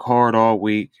you work hard all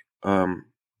week, and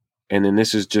then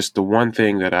this is just the one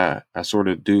thing that I sort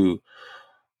of do,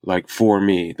 like, for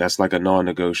me. That's like a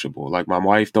non-negotiable. Like, my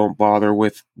wife don't bother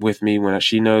with me when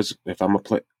she knows if I'm a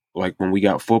play. Like, when we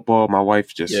got football, my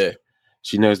wife just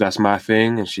she knows that's my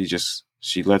thing, and she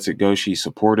lets it go. She's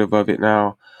supportive of it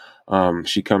now.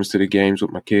 She comes to the games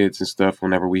with my kids and stuff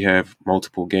whenever we have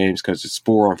multiple games, because it's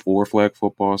 4-on-4 flag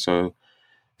football. So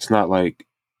it's not like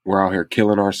we're out here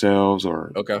killing ourselves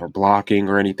or blocking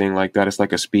or anything like that. It's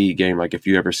like a speed game. Like, if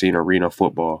you ever seen arena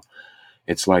football,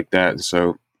 it's like that. And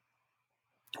so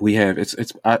we have,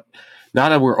 now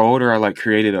that we're older, I like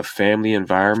created a family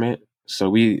environment.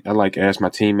 So I like ask my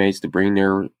teammates to bring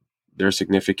their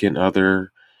significant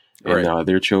other and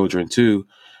their children too,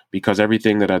 because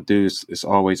everything that I do is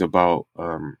always about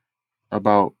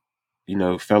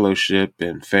fellowship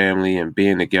and family and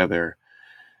being together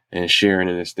and sharing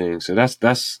in this thing. So that's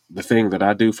the thing that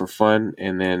I do for fun.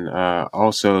 And then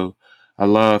also I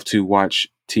love to watch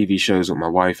TV shows with my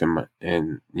wife and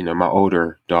my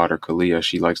older daughter Kalia.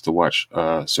 She likes to watch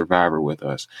Survivor with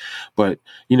us. But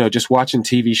just watching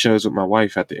TV shows with my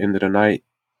wife at the end of the night,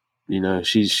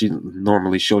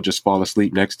 she'll just fall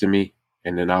asleep next to me,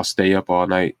 and then I'll stay up all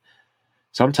night.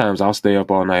 Sometimes I'll stay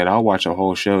up all night. I'll watch a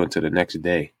whole show until the next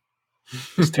day.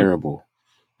 It's terrible.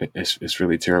 It's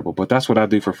really terrible. But that's what I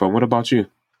do for fun. What about you?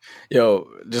 Yo,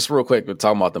 just real quick, we're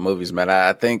talking about the movies, man.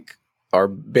 I think our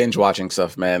binge watching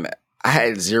stuff, man, I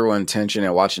had zero intention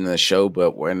in watching the show,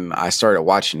 but when I started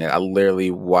watching it, I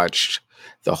literally watched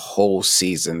the whole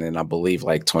season in, I believe,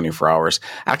 like 24 hours.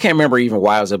 I can't remember even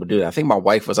why I was able to do that. I think my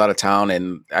wife was out of town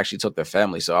and actually took the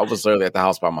family, so I was literally at the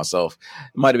house by myself.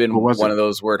 It might have been one of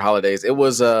those weird holidays. It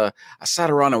was I sat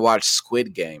around and watched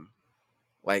Squid Game.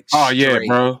 Like, yeah,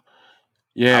 bro.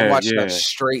 Yeah, I watched that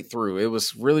straight through. It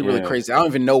was really, really crazy. I don't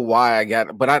even know why I got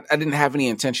it, but I didn't have any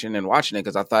intention in watching it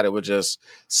because I thought it was just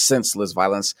senseless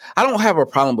violence. I don't have a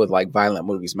problem with like violent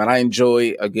movies, man. I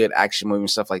enjoy a good action movie and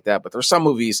stuff like that, but there's some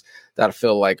movies that I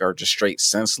feel like are just straight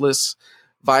senseless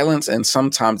violence, and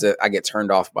sometimes I get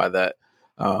turned off by that,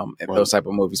 those type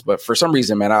of movies. But for some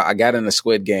reason, man, I got in the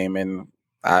Squid Game and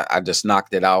I just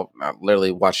knocked it out. I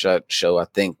literally watched that show, I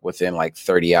think, within like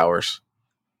 30 hours.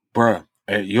 Bruh.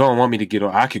 You don't want me to get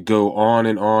on. I could go on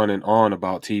and on and on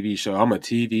about TV show. I'm a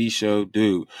TV show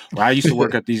dude. When I used to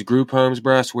work at these group homes,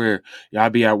 bro, I swear,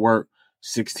 I'd be at work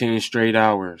 16 straight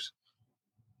hours.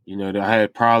 I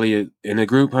had probably in the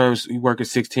group homes, you work a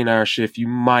 16-hour shift, you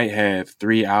might have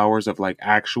 3 hours of like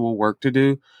actual work to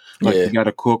do. Like you got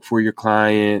to cook for your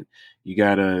client. You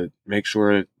got to make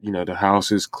sure, the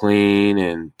house is clean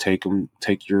and take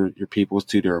your people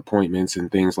to their appointments and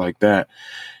things like that.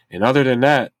 And other than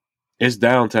that, it's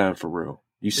downtime for real.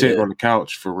 You sit on the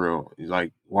couch for real,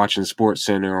 like watching Sports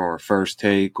Center or First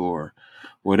Take or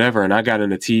whatever. And I got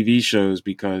into TV shows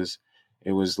because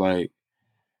it was sort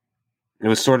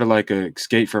of like an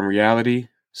escape from reality,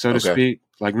 so to speak.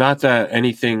 Like, not that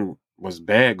anything was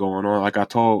bad going on.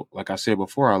 Like I said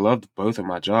before, I loved both of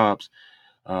my jobs,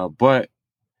 but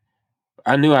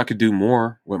I knew I could do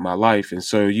more with my life. And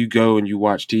so you go and you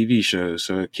watch TV shows,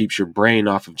 so it keeps your brain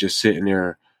off of just sitting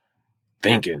there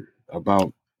thinking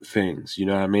about things, you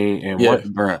know what I mean?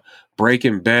 And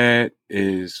Breaking Bad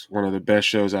is one of the best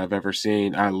shows I've ever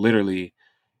seen. I literally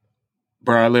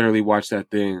watched that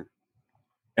thing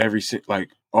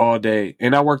all day,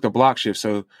 and I worked a block shift.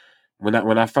 So when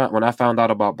I found out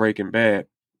about Breaking Bad,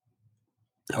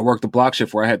 I worked a block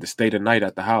shift where I had to stay the night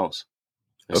at the house.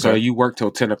 So you work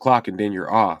till 10 o'clock and then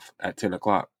you're off at 10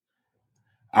 o'clock.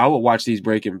 I would watch these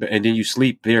and then you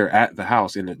sleep there at the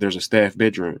house, and there's a staff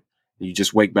bedroom. You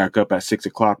just wake back up at 6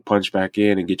 o'clock, punch back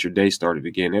in, and get your day started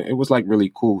again. It was like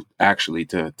really cool actually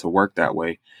to work that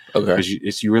way. Okay.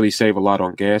 Because you really save a lot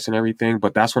on gas and everything.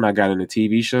 But that's when I got into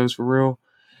TV shows for real.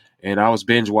 And I was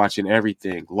binge watching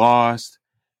everything. Lost,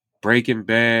 Breaking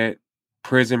Bad,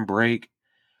 Prison Break.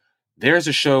 There's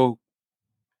a show,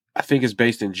 I think it's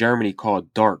based in Germany,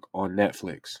 called Dark on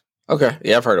Netflix. Okay.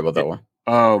 Yeah, I've heard about that one.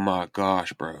 Oh my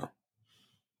gosh, bro.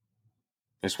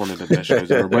 It's one of the best shows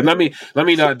ever. But let me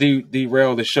not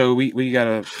derail the show. We got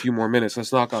a few more minutes.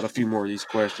 Let's knock out a few more of these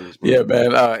questions. Bro. Yeah,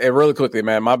 man. And really quickly,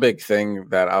 man, my big thing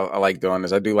that I like doing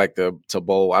is I do like to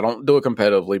bowl. I don't do it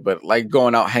competitively, but like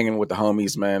going out hanging with the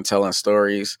homies, man, telling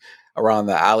stories around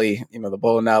the alley, the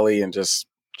bowling alley, and just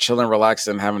chilling,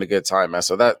 relaxing, having a good time, man.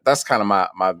 So that's kind of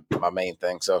my main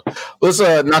thing. So let's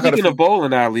knock out Speaking of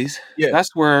bowling alleys, yeah,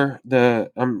 that's where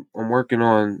I'm working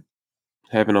on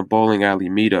having a bowling alley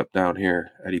meetup down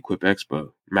here at Equip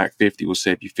Expo. Mac 50 will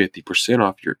save you 50%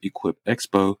 off your Equip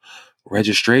Expo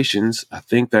registrations. I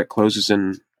think that closes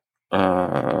in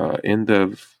end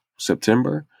of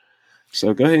September.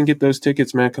 So go ahead and get those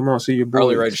tickets, man. Come on, see your boys.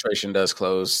 Early registration does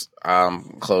close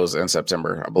in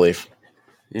September, I believe.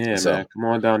 Yeah, so, man. Come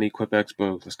on down to Equip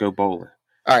Expo. Let's go bowling.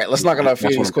 All right, let's knock out a few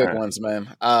of these quick ones, man.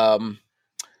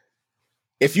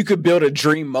 If you could build a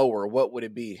dream mower, what would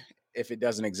it be if it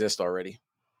doesn't exist already?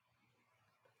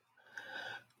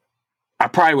 I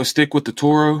probably would stick with the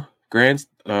Toro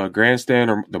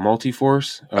Grandstand or the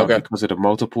Multi-Force because of the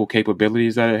multiple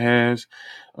capabilities that it has.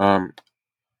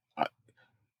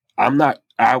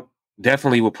 I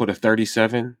definitely would put a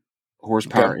 37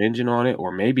 horsepower engine on it,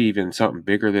 or maybe even something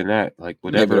bigger than that, like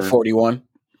whatever. Maybe a 41.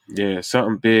 Yeah,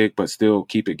 something big, but still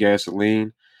keep it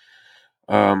gasoline.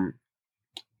 The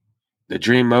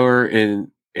Dream mower, and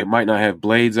it might not have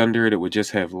blades under it. It would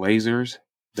just have lasers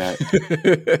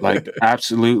that like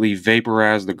absolutely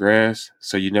vaporize the grass,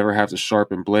 so you never have to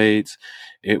sharpen blades.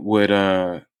 It would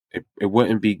it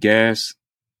wouldn't be gas.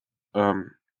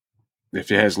 If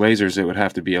it has lasers, it would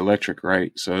have to be electric,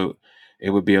 right? So it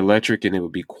would be electric, and it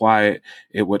would be quiet.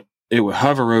 It would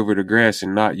hover over the grass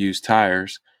and not use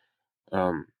tires.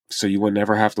 So you would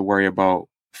never have to worry about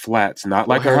flats, not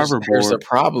like a hoverboard. Here's the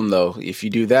problem, though. If you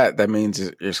do that, that means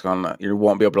you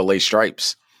won't be able to lay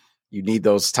stripes. You need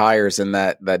those tires and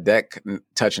that deck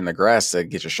touching the grass to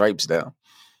get your stripes down.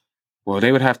 Well,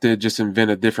 they would have to just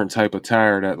invent a different type of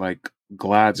tire that like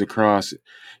glides across,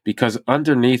 because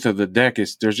underneath of the deck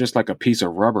there's just like a piece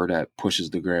of rubber that pushes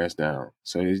the grass down.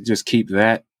 So you just keep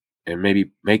that and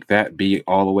maybe make that be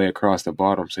all the way across the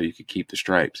bottom so you could keep the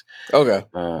stripes. Okay.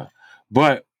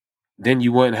 But then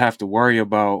you wouldn't have to worry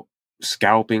about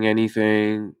scalping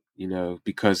anything,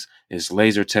 because it's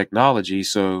laser technology.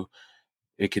 So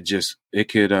it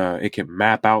could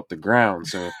map out the ground.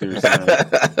 So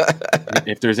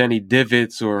if there's any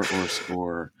divots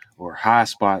or high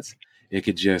spots, it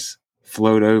could just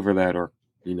float over that, or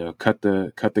cut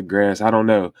the grass. I don't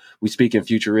know. We speaking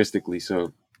futuristically,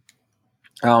 so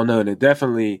I don't know. And it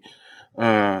definitely,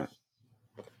 yeah,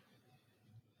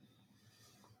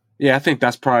 I think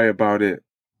that's probably about it.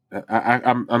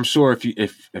 I'm sure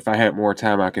if I had more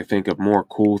time, I could think of more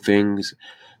cool things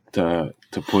to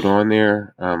put on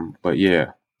there. But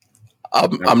yeah,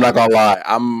 I'm not gonna lie.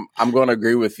 I'm going to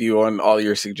agree with you on all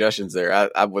your suggestions there.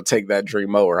 I would take that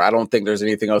dream mower. I don't think there's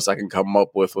anything else I can come up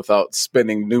with without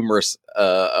spending numerous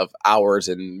of hours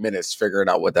and minutes figuring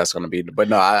out what that's going to be. But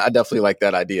no, I definitely like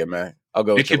that idea, man. I'll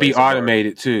go. It could be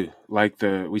automated too, like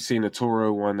we seen the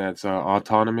Toro one that's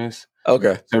autonomous.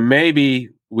 Okay, so maybe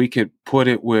we could put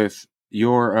it with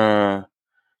your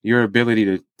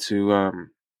ability to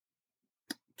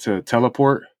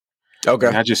teleport. Okay,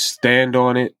 and I just stand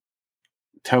on it,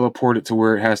 teleport it to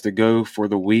where it has to go for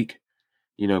the week.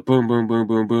 Boom, boom, boom,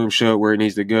 boom, boom, show it where it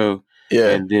needs to go. Yeah,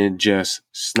 and then just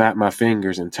snap my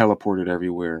fingers and teleport it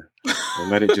everywhere and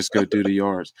let it just go through the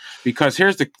yards. Because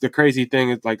here's the crazy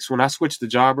thing is, like, so when I switched to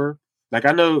Jobber, like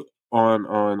I know on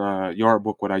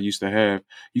Yardbook what I used to have,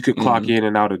 you could clock in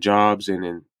and out of jobs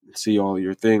and see all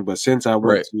your thing. But since I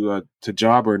went to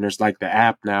Jobber, and there's like the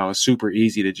app now, it's super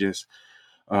easy to just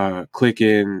click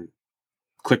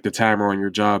the timer on your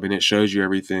job and it shows you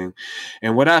everything.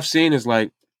 And what I've seen is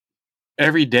like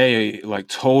every day, like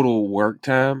total work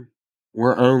time,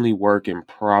 we're only working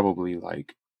probably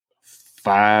like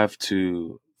 5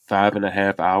 to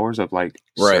 5.5 hours of like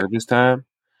service time.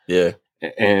 Yeah.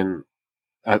 And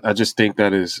I just think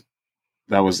it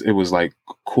was like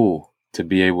cool to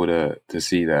be able to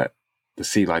see that, to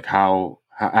see like how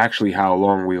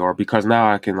long we are, because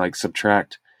now I can like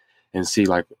subtract and see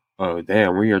like, oh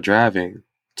damn, we are driving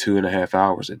 2.5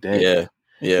 hours a day. Yeah.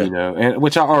 Yeah. And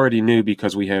which I already knew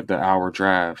because we have the hour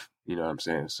drive, you know what I'm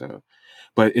saying? So,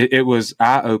 but it was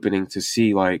eye opening to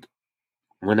see like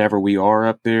whenever we are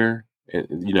up there,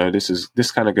 and,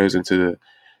 this kind of goes into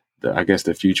the I guess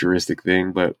the futuristic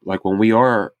thing, but like when we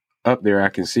are up there, I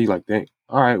can see like,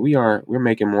 all right, we're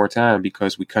making more time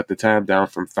because we cut the time down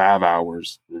from 5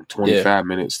 hours and 25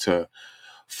 minutes to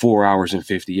 4 hours and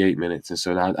 58 minutes. And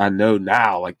so I know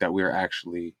now like that we're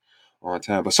actually on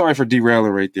time. But sorry for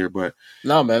derailing right there, but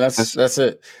no, man, that's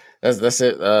it. That's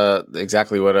it.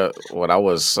 Exactly what I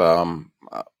was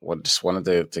just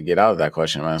wanted to get out of that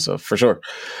question, man. So for sure.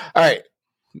 All right.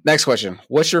 Next question.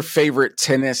 What's your favorite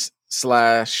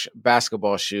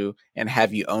tennis/basketball shoe, and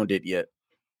have you owned it yet?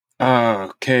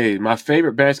 Okay. My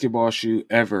favorite basketball shoe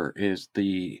ever is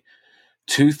the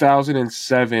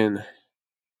 2007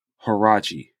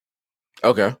 Huarache.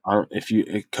 Okay.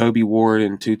 Kobe wore it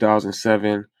in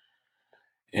 2007,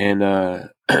 and I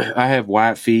have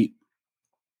wide feet,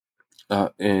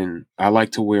 and I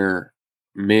like to wear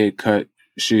mid-cut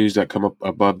shoes that come up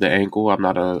above the ankle. I'm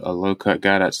not a low-cut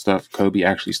guy. That stuff, Kobe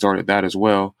actually started that as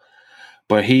well.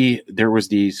 But there was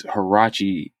these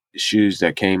Huarache shoes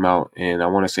that came out in, I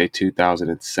want to say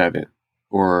 2007,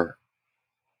 or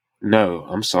no,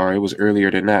 I'm sorry, it was earlier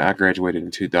than that. I graduated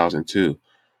in 2002.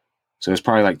 So it's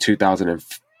probably like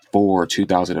 2004,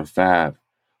 2005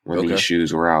 when these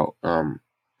shoes were out.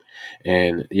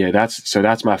 And yeah,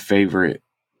 that's my favorite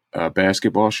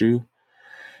basketball shoe.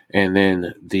 And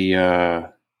then I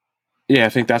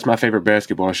think that's my favorite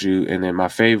basketball shoe. And then my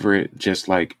favorite just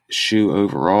like shoe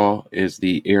overall is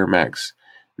the Air Max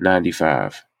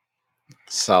 95.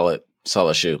 Solid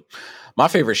shoe. My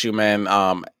favorite shoe, man.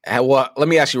 Let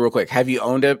me ask you real quick. Have you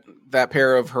owned that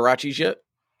pair of Huaraches yet?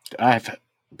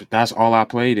 That's all I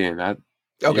played in.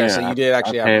 So you did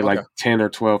actually have had like 10 or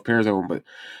 12 pairs of them, but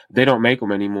they don't make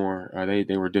them anymore.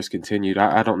 They were discontinued.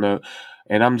 I don't know.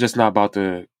 And I'm just not about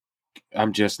to, I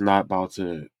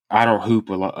don't hoop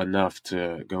enough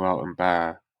to go out and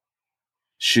buy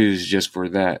shoes just for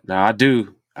that. Now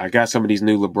I got some of these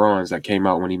new LeBrons that came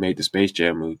out when he made the Space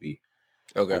Jam movie.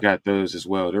 Okay. I got those as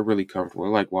well. They're really comfortable.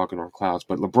 They're like walking on clouds,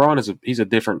 but LeBron he's a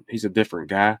different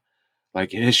guy.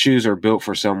 Like his shoes are built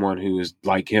for someone who is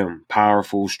like him,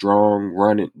 powerful, strong,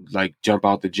 running, like jump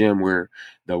out the gym where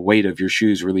the weight of your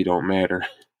shoes really don't matter.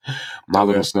 My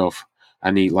little self, I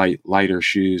need lighter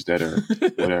shoes that are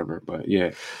whatever. But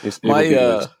yeah, there's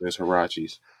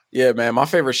Huaraches. Yeah, man. My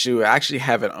favorite shoe, I actually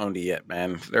haven't owned it yet,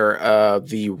 man. They're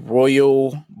the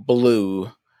Royal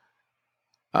Blue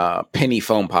penny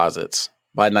Foamposites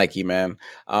by Nike, man.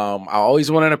 I always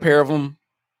wanted a pair of them.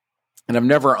 And I've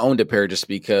never owned a pair just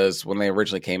because when they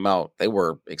originally came out, they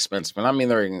were expensive. And I mean,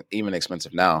 they're even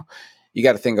expensive now. You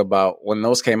got to think about when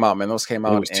those came out, man. Those came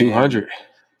out. It was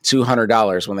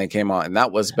 $200 when they came out. And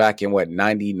that was back in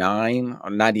 99 or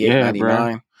 98, 99.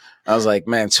 Bro. I was like,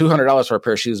 man, $200 for a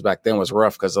pair of shoes back then was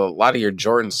rough because a lot of your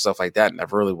Jordans and stuff like that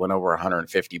never really went over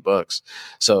 $150.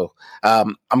 So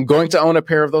I'm going to own a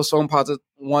pair of those Foamposite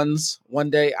ones one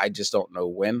day. I just don't know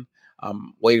when.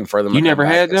 I'm waiting for them. You never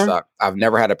had them? Stock. I've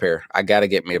never had a pair. I got to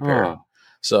get me a pair.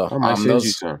 So send you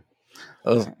some.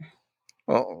 Well,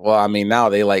 I mean, now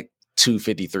they like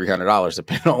 $250, $300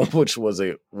 depending on which was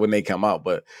it when they come out.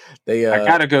 But I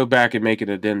got to go back and make an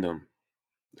addendum.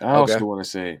 I also want to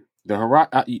say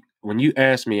when you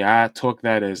asked me, I took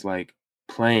that as like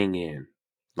playing in,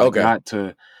 not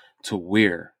to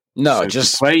wear. No, so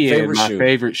just to play in. My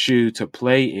favorite shoe to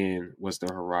play in was the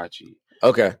Huarache.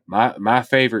 Okay. My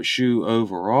favorite shoe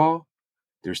overall,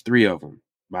 there's 3 of them.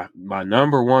 My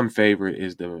number one favorite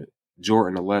is the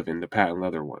Jordan 11, the patent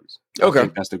leather ones.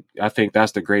 Okay. I think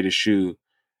that's the greatest shoe,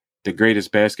 the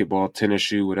greatest basketball, tennis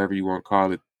shoe, whatever you want to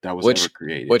call it, that was ever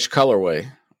created. Which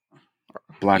colorway?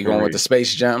 Black you and going red. With the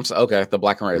Space Gems? Okay, the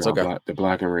black and reds. Okay. The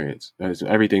black and reds.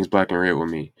 Everything's black and red with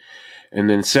me. And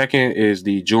then second is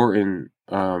the Jordan,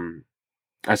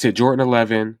 I said Jordan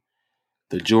 11,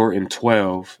 the Jordan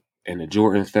 12, and the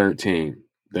Jordan 13.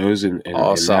 Those in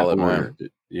all solid, man.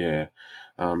 Yeah.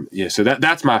 So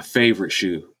that's my favorite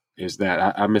shoe. Is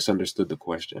that I misunderstood the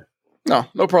question. No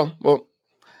problem. Well,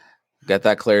 got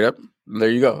that cleared up. There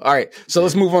you go. All right. So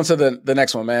let's move on to the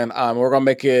next one, man. We're going to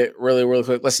make it really, really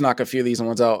quick. Let's knock a few of these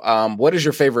ones out. What is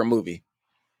your favorite movie?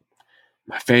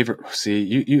 My favorite. See,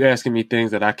 you asking me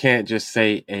things that I can't just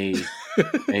say a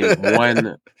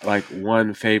one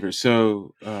favorite.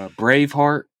 So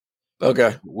Braveheart.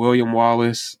 Okay. William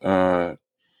Wallace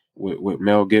with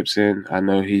Mel Gibson. I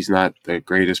know he's not the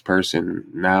greatest person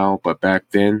now, but back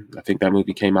then, I think that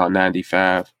movie came out in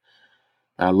 95.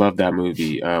 I love that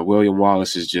movie. William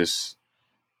Wallace is just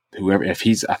whoever, I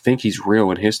think he's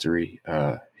real in history.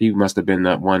 He must have been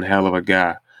that one hell of a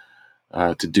guy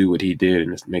to do what he did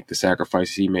and make the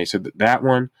sacrifices he made. So that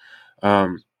one,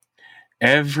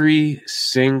 every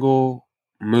single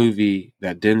movie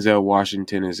that Denzel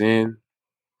Washington is in,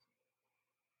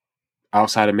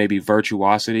 outside of maybe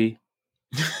Virtuosity,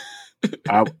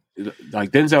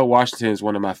 like Denzel Washington is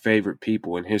one of my favorite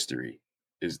people in history.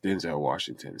 Is Denzel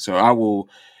Washington. So I will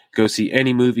go see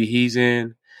any movie he's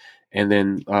in. And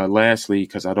then lastly,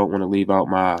 because I don't want to leave out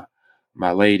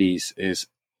my ladies, is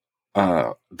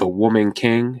The Woman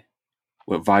King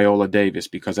with Viola Davis,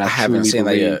 because I haven't seen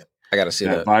that yet. I got to see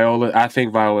that. I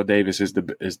think Viola Davis is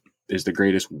the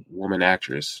greatest woman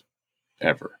actress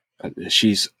ever.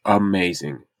 She's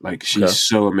amazing. Like, she's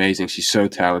so amazing. She's so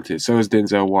talented. So is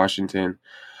Denzel Washington.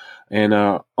 And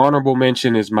honorable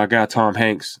mention is my guy Tom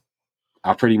Hanks.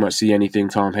 I'll pretty much see anything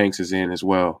Tom Hanks is in as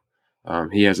well.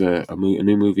 He has a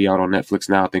new movie out on Netflix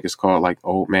now. I think it's called like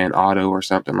Old Man Otto or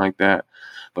something like that.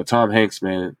 But Tom Hanks,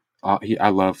 man, I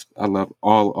love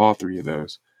all three of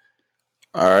those.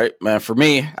 All right, man. For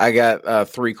me, I got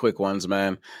three quick ones,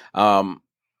 man.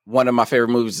 One of my favorite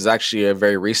movies is actually a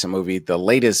very recent movie, the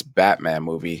latest Batman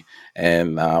movie,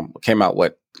 and came out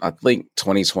I think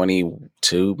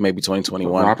 2022, maybe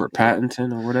 2021. Robert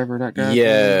Pattinson or whatever that guy.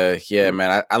 Yeah,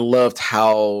 man. I loved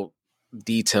how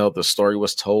detailed the story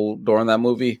was told during that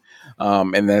movie,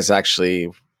 and that's actually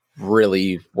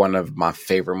really one of my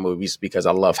favorite movies because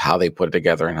I love how they put it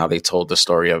together and how they told the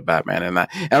story of Batman. And I'm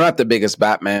not the biggest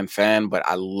Batman fan, but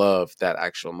I love that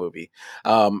actual movie.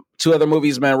 Two other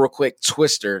movies, man, real quick.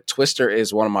 Twister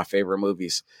is one of my favorite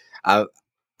movies.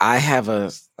 I have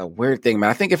a weird thing, man.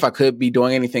 I think if I could be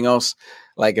doing anything else,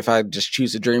 like if I just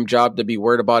choose a dream job to be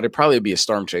worried about, it'd probably be a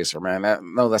storm chaser, man.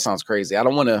 That sounds crazy. I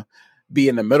don't want to be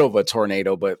in the middle of a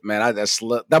tornado, but man,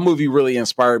 that movie really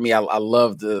inspired me. I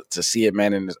love to see it,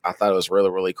 man, and I thought it was really,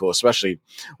 really cool, especially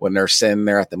when they're sitting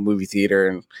there at the movie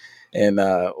theater and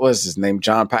what is his name?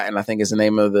 John Patton, I think is the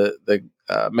name of the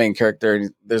main character.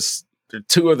 And there's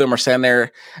two of them are standing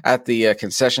there at the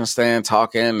concession stand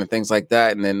talking and things like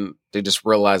that, and then they just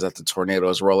realize that the tornado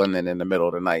is rolling in the middle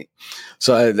of the night.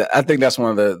 So I think that's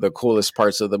one of the coolest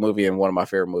parts of the movie and one of my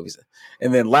favorite movies.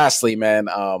 And then lastly, man,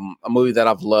 a movie that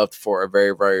I've loved for a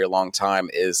very, very long time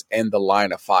is In the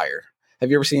Line of Fire. Have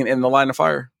you ever seen In the Line of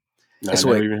Fire? No, I've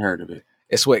never even heard of it.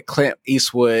 It's with Clint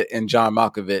Eastwood and John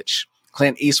Malkovich.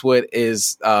 Clint Eastwood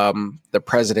is the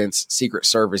president's Secret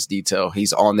Service detail.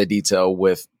 He's on the detail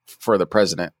for the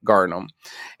president, guarding him.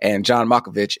 And John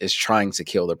Malkovich is trying to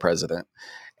kill the president.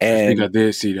 And I think I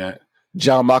did see that.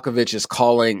 John Malkovich is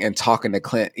calling and talking to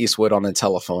Clint Eastwood on the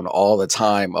telephone all the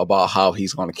time about how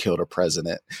he's going to kill the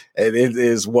president. And it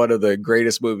is one of the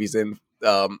greatest movies. And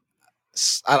I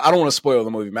don't want to spoil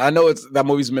the movie, man. I know that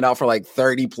movie's been out for like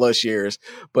 30 plus years,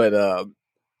 but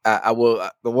I will.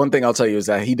 The one thing I'll tell you is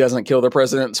that he doesn't kill the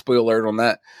president. Spoiler alert on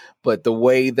that. But the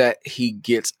way that he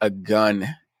gets a gun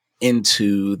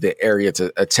into the area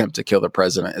to attempt to kill the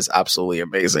president is absolutely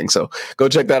amazing. So go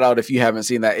check that out if you haven't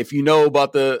seen that. If you know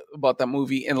about that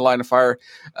movie In the Line of Fire,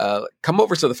 come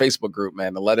over to the Facebook group,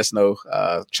 man, and let us know.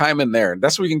 Chime in there.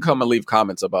 That's where you can come and leave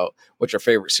comments about what your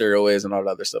favorite cereal is and all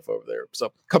that other stuff over there.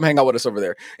 So come hang out with us over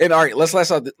there. And all right, let's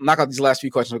knock out these last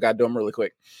few questions. We got to do them really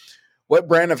quick. What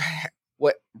brand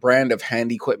of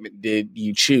hand equipment did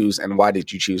you choose, and why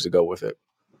did you choose to go with it?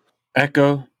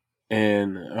 Echo.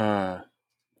 And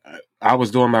I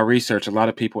was doing my research. A lot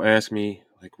of people ask me,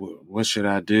 like, what should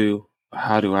I do?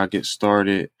 How do I get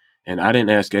started? And I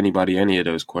didn't ask anybody any of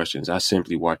those questions. I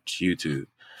simply watched YouTube.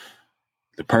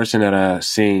 The person that I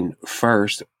seen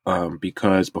first,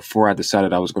 because before I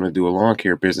decided I was going to do a lawn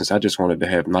care business, I just wanted to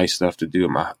have nice stuff to do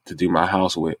my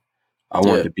house with. I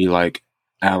wanted to be like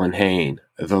Alan Hain,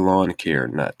 the lawn care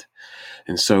nut.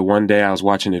 And so one day I was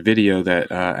watching a video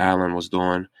that Alan was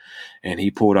doing, and he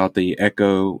pulled out the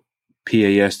Echo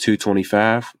PAS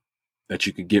 225 that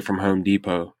you could get from Home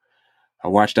Depot. I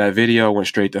watched that video, went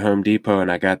straight to Home Depot,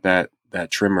 and I got that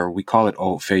trimmer. We call it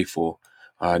Old Faithful.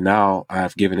 Now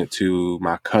I've given it to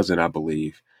my cousin, I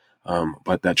believe.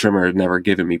 But that trimmer had never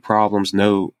given me problems.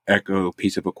 No Echo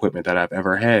piece of equipment that I've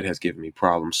ever had has given me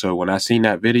problems. So when I seen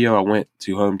that video, I went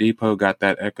to Home Depot, got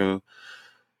that Echo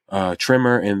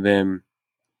trimmer, and then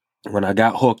when I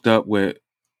got hooked up with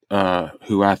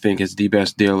who I think is the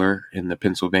best dealer in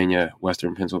the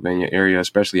Western Pennsylvania area,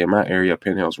 especially in my area,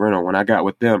 Penn Hills Rental. When I got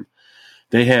with them,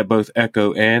 they had both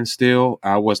Echo and Stihl.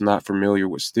 I was not familiar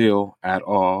with Stihl at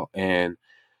all. And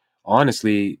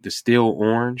honestly, the Stihl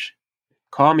Orange,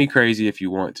 call me crazy if you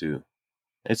want to.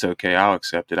 It's okay. I'll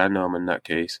accept it. I know I'm a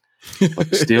nutcase. But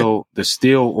the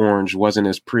Stihl Orange wasn't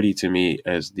as pretty to me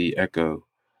as the Echo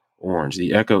orange.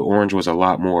 The Echo orange was a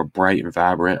lot more bright and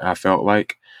vibrant, I felt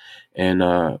like. And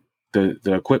the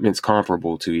equipment's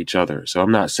comparable to each other. So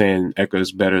I'm not saying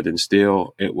Echo's better than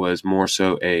Stihl. It was more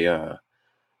so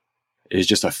it's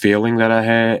just a feeling that I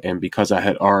had. And because I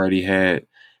had already had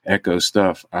Echo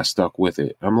stuff, I stuck with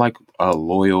it. I'm like a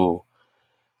loyal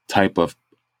type of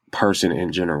person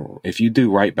in general. If you do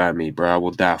right by me, bro, I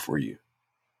will die for you.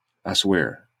 I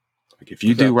swear. Like if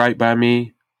you do right by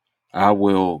me, I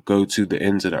will go to the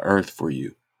ends of the earth for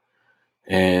you.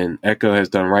 And Echo has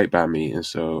done right by me. And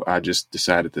so I just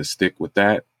decided to stick with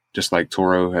that. Just like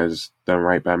Toro has done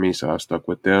right by me. So I've stuck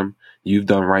with them. You've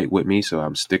done right with me. So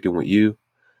I'm sticking with you.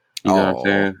 You know what I'm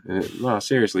saying? And, no,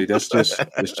 seriously, that's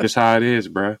just how it is,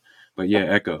 bro. But yeah,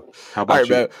 Echo. How about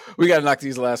you? Man. We got to knock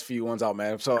these last few ones out,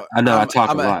 man. So I know I talk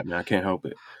a lot, man. I can't help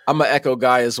it. I'm an Echo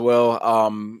guy as well.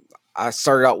 I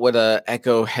started out with a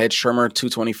Echo head trimmer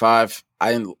 225.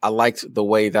 I liked the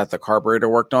way that the carburetor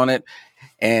worked on it.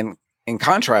 And in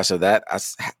contrast to that, I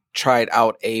tried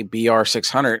out a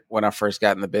BR600 when I first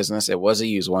got in the business. It was a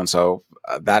used one. So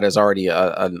that is already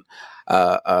a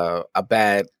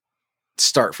bad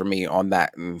start for me on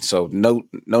that. And so no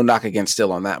knock against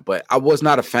Stihl on that, but I was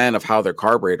not a fan of how their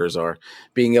carburetors are.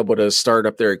 Being able to start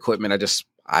up their equipment,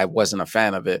 I wasn't a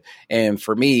fan of it. And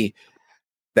for me,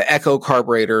 the Echo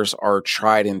carburetors are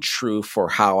tried and true for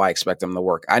how I expect them to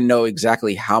work. I know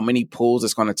exactly how many pulls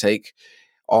it's going to take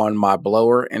on my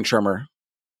blower and trimmer.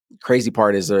 Crazy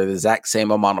part is they're the exact same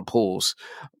amount of pulls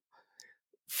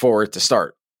for it to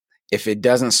start. If it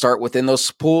doesn't start within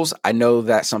those pulls, I know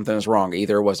that something is wrong.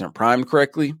 Either it wasn't primed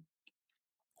correctly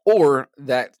or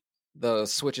that the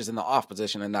switch is in the off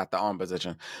position and not the on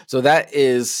position. So that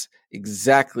is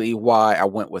exactly why I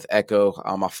went with Echo.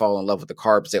 I fall in love with the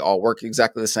carbs. They all work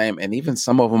exactly the same. And even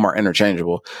some of them are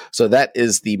interchangeable. So that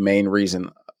is the main reason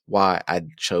why I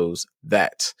chose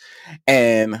that.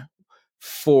 And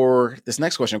for this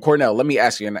next question, Cornell, let me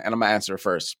ask you, and I'm going to answer it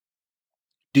first.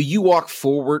 Do you walk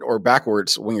forward or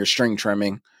backwards when you're string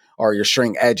trimming or you're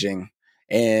string edging?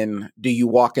 And do you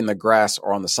walk in the grass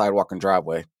or on the sidewalk and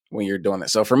driveway when you're doing it?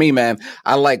 So for me, man,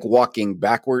 I like walking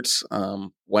backwards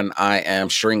when I am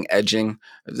string edging.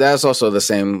 That's also the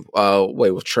same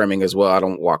way with trimming as well. I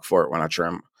don't walk forward when I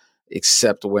trim,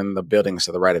 except when the building's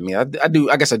to the right of me. I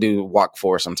guess I do walk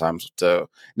forward sometimes to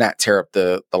not tear up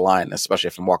the line, especially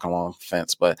if I'm walking along the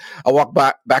fence. But I walk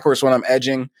backwards when I'm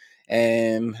edging.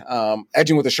 And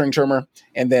edging with a string trimmer,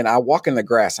 and then I walk in the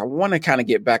grass. I want to kind of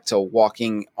get back to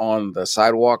walking on the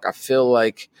sidewalk. I feel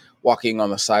like walking on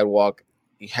the sidewalk,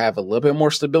 you have a little bit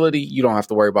more stability. You don't have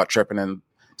to worry about tripping in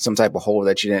some type of hole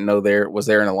that you didn't know was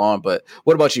there in the lawn. But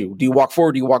what about you? Do you walk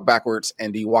forward? Do you walk backwards?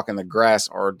 And do you walk in the grass,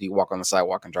 or do you walk on the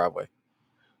sidewalk and driveway?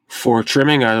 For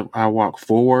trimming, I walk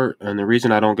forward, and the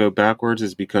reason I don't go backwards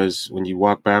is because when you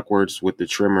walk backwards with the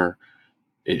trimmer,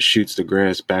 it shoots the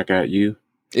grass back at you.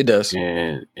 It does.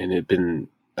 And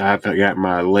I've got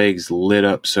my legs lit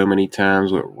up so many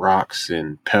times with rocks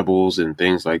and pebbles and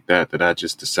things like that I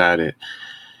just decided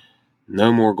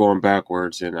no more going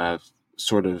backwards. And I've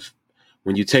sort of,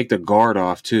 when you take the guard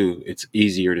off too, it's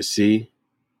easier to see.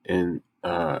 And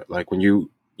like when you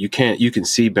can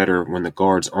see better when the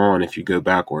guard's on if you go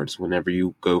backwards. Whenever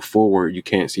you go forward, you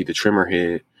can't see the trimmer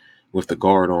head with the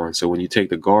guard on. So when you take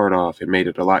the guard off, it made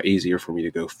it a lot easier for me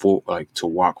to go to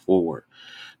walk forward.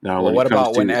 Now, what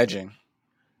about when edging?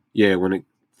 Yeah,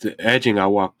 the edging, I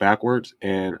walk backwards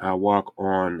and I walk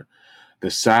on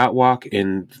the sidewalk.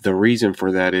 And the reason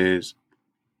for that is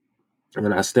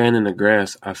when I stand in the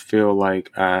grass, I feel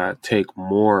like I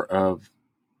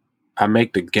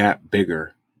make the gap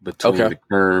bigger between the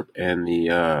curb and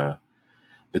the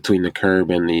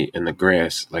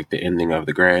grass, like the ending of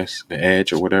the grass, the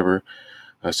edge or whatever.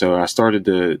 So I started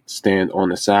to stand on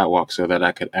the sidewalk so that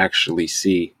I could actually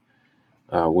see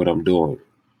what I'm doing,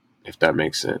 if that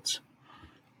makes sense.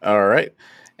 All right.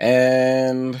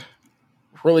 And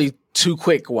really 2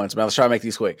 quick ones, man. Let's try to make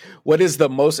these quick. What is the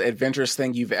most adventurous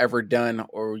thing you've ever done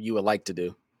or you would like to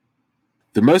do?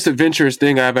 The most adventurous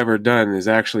thing I've ever done is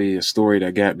actually a story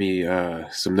that got me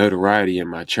some notoriety in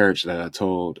my church that I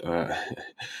told.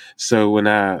 So when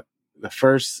the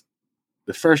first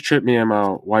trip me and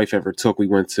my wife ever took, we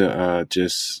went to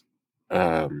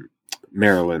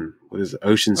Maryland. What is it?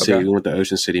 Ocean City. Okay. We went to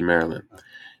Ocean City, Maryland.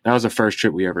 That was the first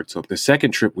trip we ever took. The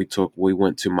second trip we took, we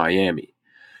went to Miami.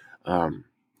 And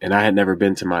I had never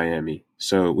been to Miami.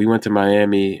 So we went to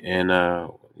Miami and,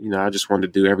 I just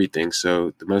wanted to do everything.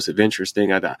 So the most adventurous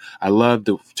thing, I love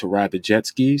to ride the jet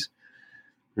skis.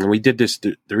 And we did this.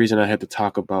 The reason I had to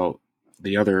talk about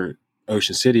the other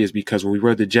Ocean City is because when we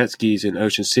rode the jet skis in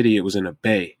Ocean City, it was in a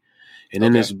bay. And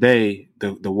in this bay,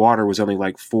 the water was only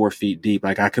like 4 feet deep.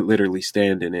 Like I could literally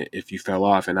stand in it if you fell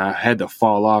off. And I had to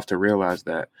fall off to realize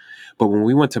that. But when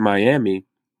we went to Miami,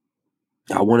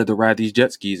 I wanted to ride these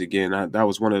jet skis again. That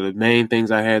was one of the main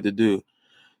things I had to do.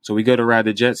 So we go to ride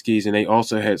the jet skis, and they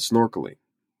also had snorkeling.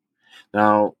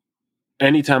 Now,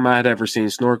 anytime I had ever seen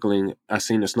snorkeling, I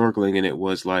seen the snorkeling, and it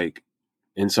was like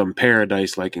in some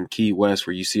paradise, like in Key West,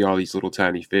 where you see all these little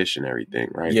tiny fish and everything,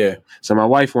 right? Yeah. So my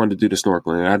wife wanted to do the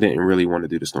snorkeling. I didn't really want to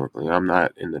do the snorkeling. I'm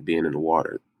not into being in the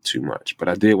water too much, but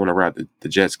I did want to ride the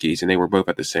jet skis, and they were both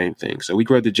at the same thing. So we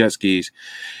rode the jet skis.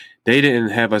 They didn't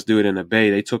have us do it in the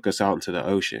bay. They took us out into the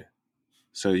ocean.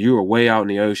 So you were way out in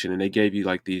the ocean, and they gave you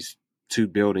like these 2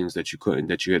 buildings that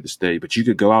you had to stay, but you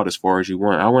could go out as far as you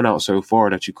want. I went out so far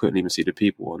that you couldn't even see the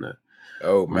people on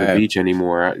the beach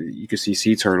anymore. You could see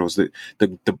sea turtles.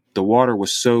 The water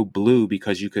was so blue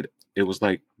because it was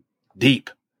like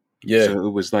deep. Yeah. So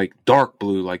it was like dark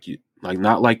blue, like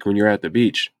not like when you're at the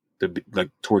beach, like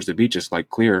towards the beach, it's like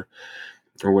clear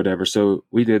or whatever. So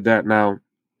we did that. Now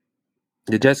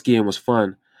the jet skiing was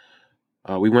fun.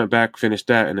 We went back, finished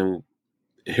that, and then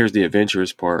here's the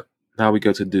adventurous part. Now we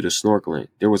go to do the snorkeling.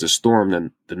 There was a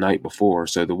storm the night before,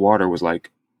 so the water was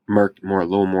like a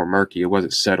little more murky. It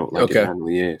wasn't settled like it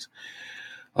normally is,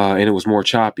 and it was more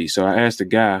choppy. So I asked the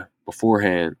guy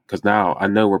beforehand, because now I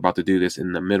know we're about to do this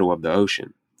in the middle of the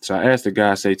ocean. So I asked the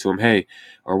guy, say to him, "Hey,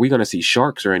 are we going to see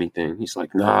sharks or anything?" He's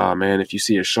like, "Nah, man. If you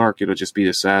see a shark, it'll just be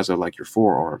the size of like your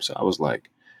forearm." So I was like,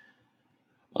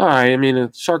 all right, I mean,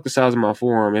 a shark the size of my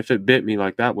forearm, if it bit me,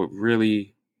 like that would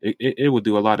really, it would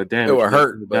do a lot of damage. It would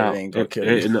hurt, but it ain't gonna kill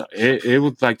you. It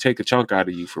would like take a chunk out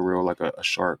of you for real, like a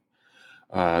shark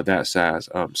that size.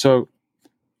 So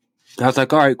I was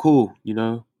like, all right, cool. You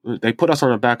know, they put us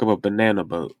on the back of a banana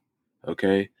boat.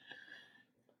 Okay.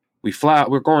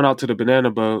 We're going out to the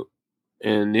banana boat,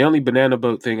 and the only banana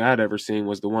boat thing I'd ever seen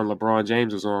was the one LeBron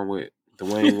James was on with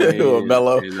Dwayne Wade and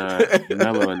Melo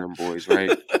and them boys,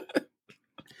 right?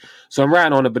 So I'm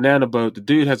riding on a banana boat. The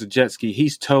dude has a jet ski.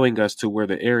 He's towing us to where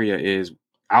the area is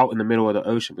out in the middle of the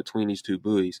ocean between these 2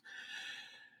 buoys.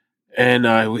 And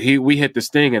we hit this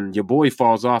thing, and your boy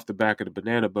falls off the back of the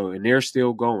banana boat, and they're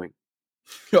still going.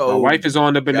 My wife is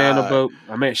on the banana boat.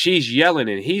 I mean, she's yelling,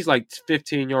 and he's like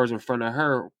 15 yards in front of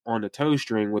her on the tow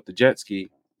string with the jet ski.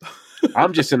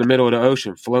 I'm just in the middle of the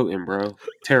ocean floating, bro.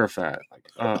 Terrified. Like,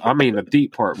 I mean, the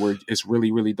deep part where it's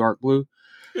really, really dark blue.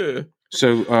 Yeah.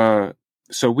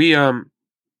 So we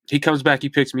he comes back, he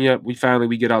picks me up. We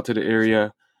get out to the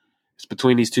area. It's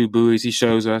between these 2 buoys. He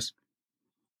shows us.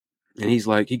 And he's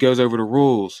like, he goes over the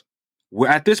rules.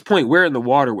 At this point, we're in the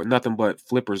water with nothing but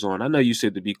flippers on. I know you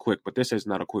said to be quick, but this is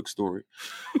not a quick story.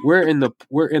 We're in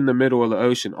the middle of the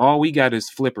ocean. All we got is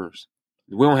flippers.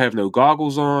 We don't have no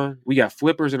goggles on. We got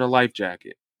flippers and a life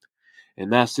jacket.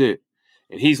 And that's it.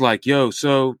 And he's like, yo,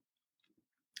 so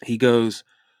he goes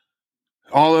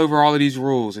all over all of these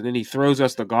rules, and then he throws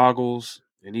us the goggles,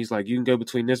 and he's like, you can go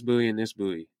between this buoy and this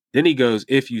buoy. Then he goes,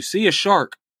 if you see a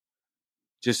shark,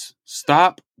 just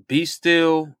stop, be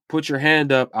still, put your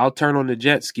hand up, I'll turn on the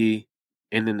jet ski,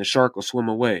 and then the shark will swim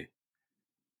away.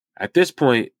 At this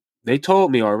point, they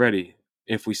told me already,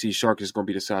 if we see sharks, it's going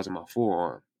to be the size of my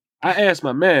forearm. I asked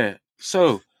my man,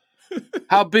 so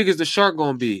how big is the shark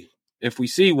going to be if we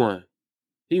see one?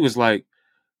 He was like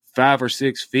 5 or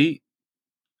 6 feet.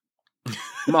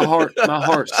 My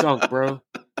heart sunk, bro.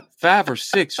 5 or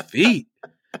 6 feet.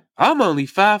 I'm only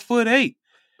 5'8".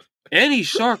 Any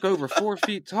shark over 4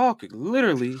 feet tall could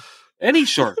literally, any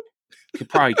shark could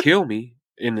probably kill me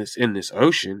in this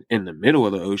ocean, in the middle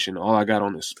of the ocean. All I got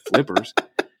on is flippers.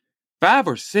 5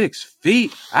 or 6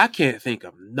 feet. I can't think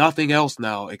of nothing else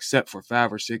now except for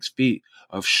 5 or 6 feet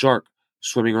of shark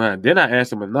swimming around. Then I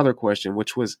asked him another question,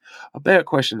 which was a bad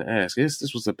question to ask. This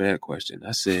was a bad question.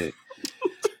 I said,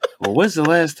 well, when's the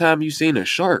last time you seen a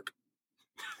shark?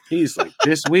 He's like,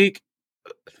 this week,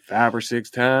 5 or 6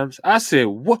 times. I said,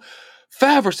 what?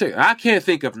 5 or 6? I can't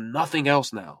think of nothing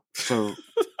else now. So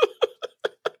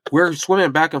we're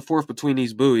swimming back and forth between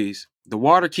these buoys. The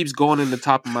water keeps going in the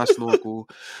top of my snorkel.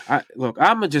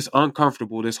 I'm just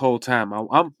uncomfortable this whole time.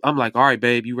 I'm like, all right,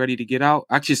 babe, you ready to get out?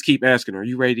 I just keep asking her,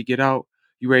 you ready to get out?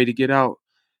 You ready to get out?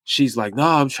 She's like, no,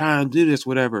 I'm trying to do this,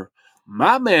 whatever.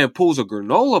 My man pulls a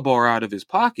granola bar out of his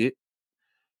pocket,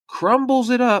 crumbles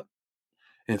it up,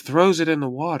 and throws it in the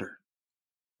water.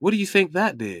 What do you think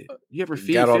that did? You ever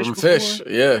feed fish?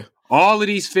 Yeah. All of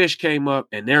these fish came up,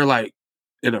 and they're like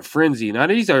in a frenzy. Now,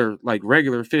 these are like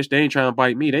regular fish. They ain't trying to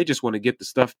bite me. They just want to get the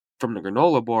stuff from the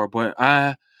granola bar, but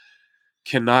I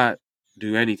cannot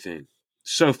do anything.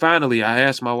 So finally, I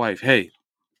asked my wife, hey,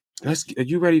 are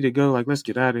you ready to go? Like, let's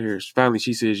get out of here. Finally,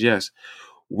 she says yes.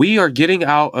 We are getting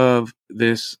out of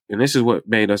this, and this is what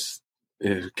made us,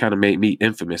 it kind of made me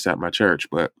infamous at my church,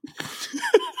 but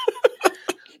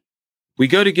we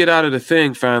go to get out of the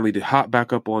thing finally to hop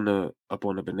back up on the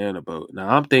banana boat. Now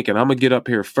I'm thinking I'm gonna get up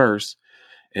here first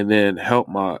and then help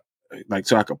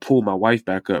so I could pull my wife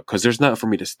back up, because there's nothing for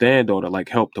me to stand on to like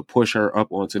help to push her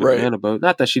up onto the banana boat.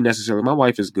 Not that she necessarily, my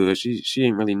wife is good. She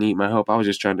didn't really need my help. I was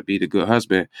just trying to be the good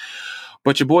husband.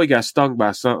 But your boy got stung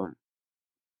by something.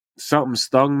 Something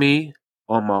stung me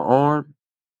on my arm,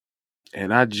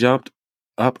 and I jumped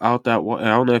up out that water. I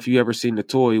don't know if you ever seen the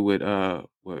toy with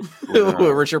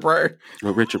Richard Pryor.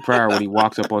 With Richard Pryor when he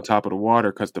walks up on top of the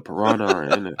water because the piranha are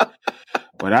in it.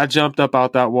 But I jumped up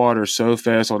out that water so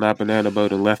fast on that banana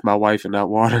boat and left my wife in that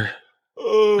water.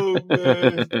 Oh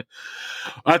man!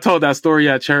 I told that story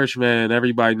at church, man.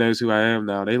 Everybody knows who I am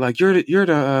now. They like, you're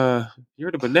the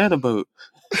banana boat.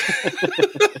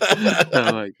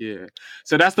 I'm like, yeah.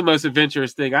 So that's the most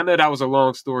adventurous thing. I know that was a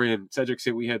long story, and Cedric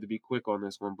said we had to be quick on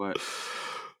this one, but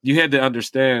you had to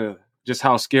understand just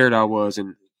how scared I was,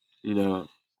 and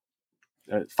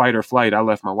fight or flight. I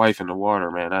left my wife in the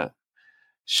water, man.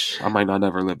 I might not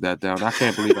never live that down. I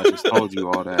can't believe I just told you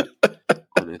all that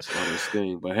on this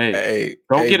thing. But hey,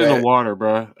 don't get in the water,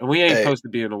 bro. And we ain't supposed to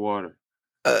be in the water.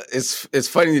 It's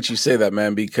funny that you say that,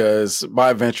 man, because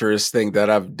my adventurous thing that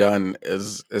I've done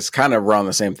is kind of around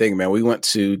the same thing, man. We went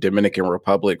to Dominican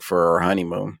Republic for our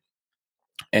honeymoon,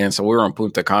 and so we were in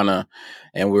Punta Cana,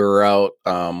 and we were out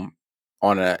on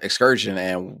an excursion,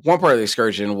 and one part of the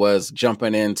excursion was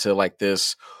jumping into like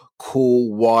this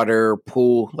cool water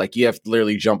pool. Like you have to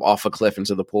literally jump off a cliff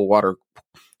into the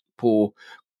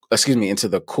into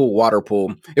the cool water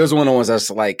pool. It was one of the ones that's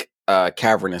like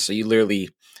cavernous, so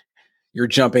you're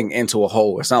jumping into a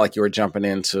hole. It's not like you were jumping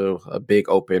into a big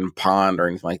open pond or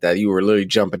anything like that. You were literally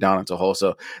jumping down into a hole.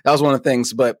 So that was one of the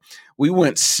things. But we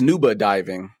went scuba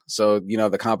diving. So,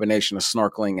 the combination of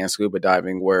snorkeling and scuba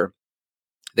diving, where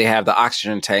they have the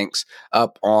oxygen tanks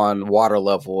up on water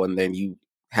level, and then you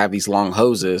have these long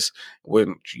hoses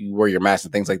when you wear your mask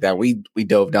and things like that. We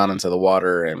dove down into the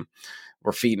water and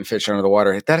we're feeding fish under the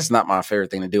water. That is not my favorite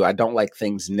thing to do. I don't like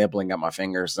things nibbling at my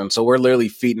fingers. And so we're literally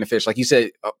feeding the fish. Like you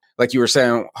said, like you were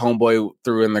saying, homeboy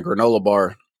threw in the granola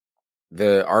bar.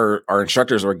 Our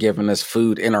instructors were giving us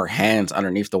food in our hands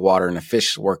underneath the water, and the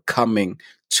fish were coming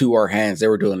to our hands. They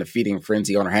were doing the feeding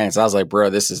frenzy on our hands. I was like, bro,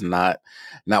 this is not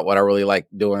what I really like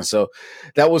doing. So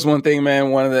that was one thing,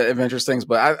 man, one of the adventurous things.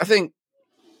 But I think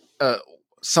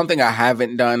something I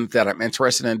haven't done that I'm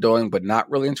interested in doing, but not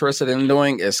really interested in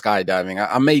doing, is skydiving.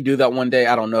 I may do that one day.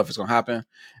 I don't know if it's going to happen.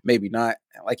 Maybe not.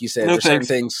 Like you said, there's certain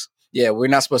things. Yeah, we're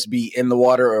not supposed to be in the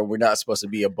water, or we're not supposed to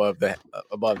be above the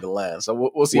land.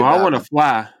 So we'll see. Well, I want to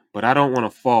fly, but I don't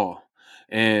want to fall.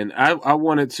 And I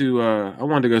wanted to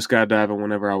go skydiving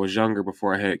whenever I was younger,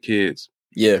 before I had kids.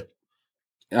 Yeah.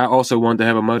 I also wanted to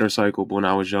have a motorcycle when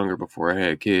I was younger, before I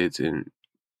had kids. And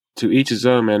to each his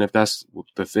own, man. If that's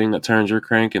the thing that turns your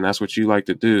crank and that's what you like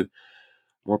to do,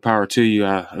 more power to you.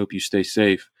 I hope you stay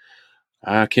safe.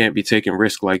 I can't be taking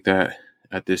risk like that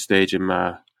at this stage in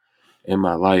my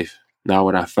life. Now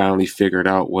when I finally figured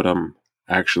out what I'm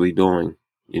actually doing,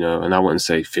 and I wouldn't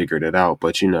say figured it out,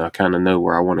 but I kind of know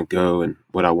where I want to go and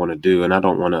what I want to do. And I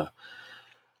don't want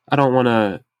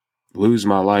to lose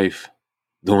my life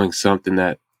doing something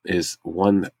that is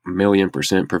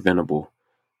 1,000,000% preventable,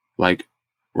 like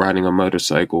riding a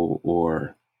motorcycle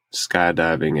or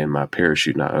skydiving and my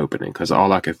parachute not opening. Because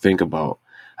all I can't think about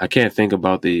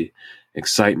the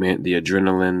excitement, the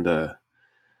adrenaline,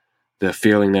 the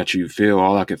feeling that you feel.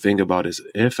 All I could think about is,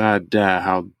 if I die,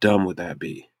 how dumb would that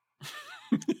be?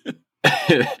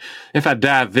 If I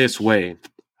die this way,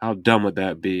 how dumb would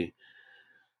that be?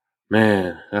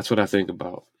 Man, that's what I think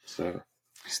about. So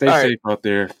stay safe out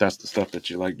there if that's the stuff that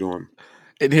you like doing.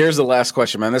 And here's the last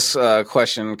question, man. This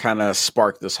question kind of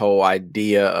sparked this whole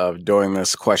idea of doing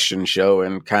this question show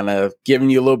and kind of giving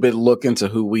you a little bit of look into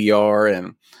who we are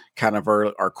and kind of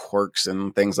our quirks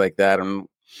and things like that. And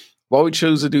why we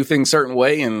choose to do things a certain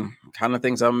way and kind of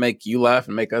things that make you laugh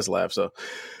and make us laugh. So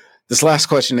this last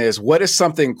question is, what is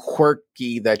something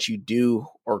quirky that you do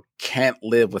or can't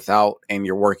live without in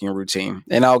your working routine?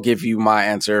 And I'll give you my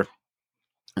answer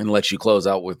and let you close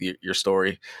out with your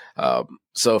story.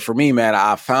 So for me, man,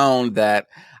 I found that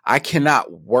I cannot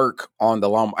work on the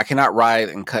lawn. I cannot ride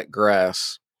and cut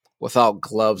grass without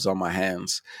gloves on my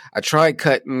hands. I tried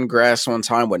cutting grass one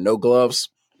time with no gloves,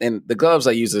 and the gloves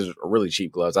I use are really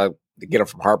cheap gloves. I get them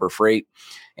from Harbor Freight,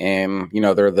 and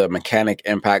they're the mechanic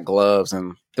impact gloves,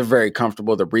 and they're very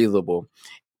comfortable. They're breathable.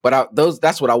 But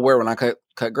that's what I wear when I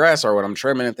cut grass or when I'm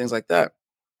trimming and things like that.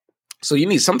 So you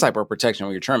need some type of protection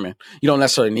when you're trimming. You don't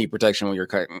necessarily need protection when you're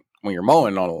cutting, when you're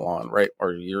mowing on the lawn, right?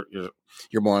 Or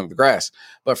you're mowing the grass.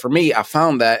 But for me, I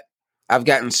found that I've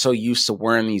gotten so used to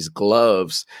wearing these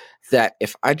gloves that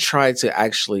if I try to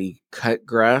actually cut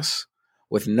grass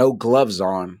with no gloves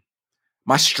on,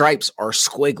 my stripes are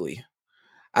squiggly.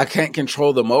 I can't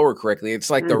control the mower correctly. It's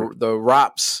like the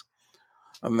ROPS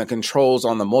and the controls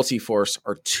on the Multiforce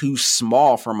are too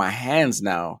small for my hands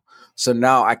now. So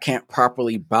now I can't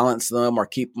properly balance them or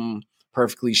keep them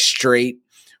perfectly straight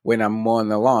when I'm mowing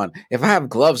the lawn. If I have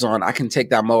gloves on, I can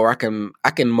take that mower. I can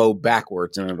mow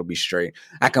backwards and it'll be straight.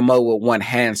 I can mow with one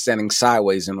hand standing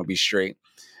sideways and it'll be straight.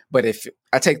 But if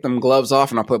I take them gloves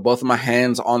off and I put both of my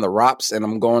hands on the ROPS and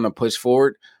I'm going to push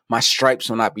forward, my stripes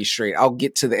will not be straight. I'll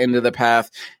get to the end of the path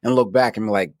and look back and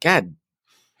be like, God,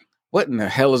 what in the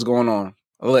hell is going on?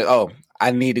 I'm like, oh,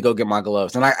 I need to go get my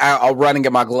gloves. And I'll run and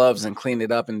get my gloves and clean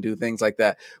it up and do things like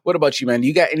that. What about you, man?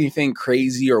 You got anything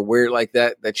crazy or weird like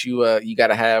that you got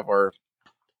to have or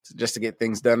just to get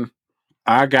things done?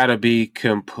 I got to be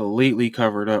completely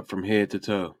covered up from head to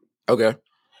toe. Okay.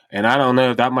 And I don't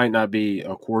know if that might not be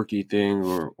a quirky thing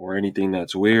or anything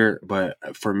that's weird, but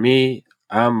for me,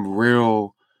 I'm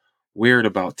real weird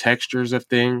about textures of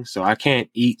things. So I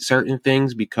can't eat certain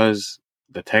things because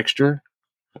the texture.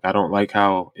 I don't like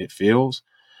how it feels.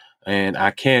 And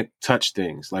I can't touch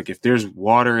things. Like if there's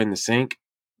water in the sink,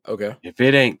 okay, if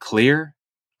it ain't clear,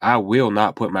 I will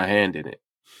not put my hand in it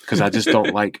because I just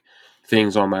don't like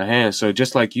things on my hands. So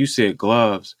just like you said,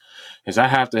 gloves, is I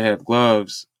have to have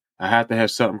gloves. I have to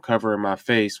have something covering my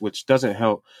face, which doesn't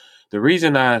help. The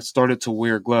reason I started to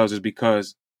wear gloves is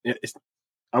because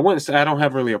I wouldn't say I don't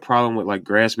have really a problem with like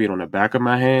grass being on the back of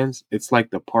my hands. It's like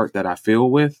the part that I feel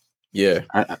with. Yeah.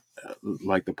 I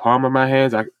like the palm of my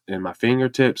hands and my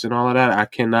fingertips and all of that. I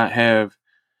cannot have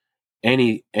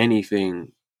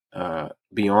anything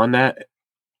beyond that.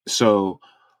 So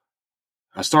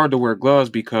I started to wear gloves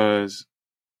because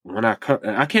when I cut,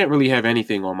 I can't really have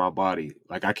anything on my body.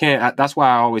 Like that's why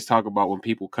I always talk about when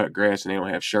people cut grass and they don't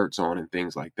have shirts on and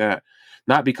things like that.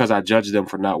 Not because I judge them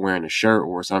for not wearing a shirt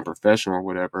or it's unprofessional or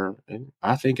whatever. And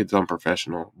I think it's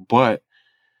unprofessional, but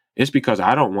it's because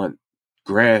I don't want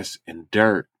grass and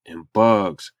dirt and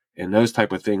bugs and those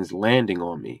type of things landing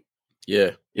on me.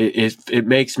 Yeah. It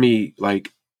makes me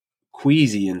like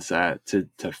queasy inside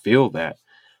to feel that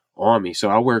on me.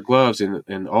 So I wear gloves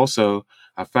and also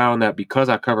I found that because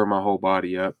I cover my whole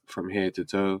body up from head to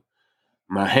toe,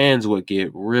 my hands would get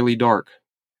really dark.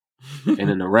 And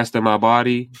then the rest of my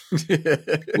body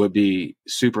would be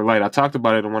super light. I talked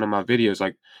about it in one of my videos.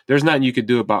 Like, there's nothing you could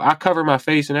do about. I cover my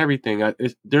face and everything. I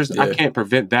can't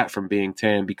prevent that from being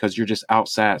tan because you're just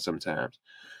outside sometimes.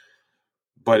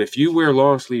 But if you wear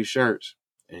long sleeve shirts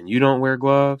and you don't wear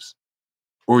gloves,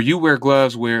 or you wear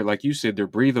gloves where, like you said, they're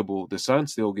breathable, the sun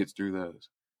still gets through those.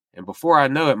 And before I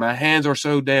know it, my hands are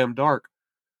so damn dark.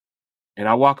 And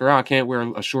I walk around, I can't wear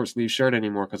a short sleeve shirt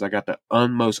anymore because I got the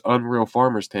most unreal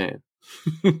farmer's tan.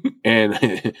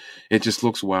 And it just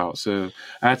looks wild. So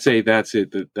I'd say that's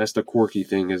it. That's the quirky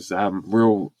thing is I'm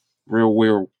real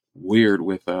weird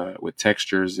with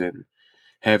textures and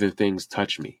having things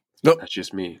touch me. Nope. That's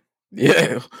just me.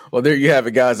 Yeah. Well, there you have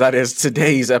it, guys. That is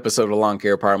today's episode of Lawn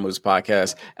Care Power Moves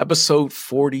Podcast, episode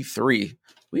 43.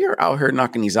 We are out here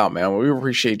knocking these out, man. We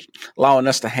appreciate allowing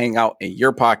us to hang out in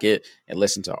your pocket and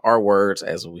listen to our words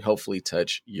as we hopefully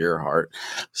touch your heart.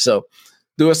 So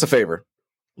do us a favor.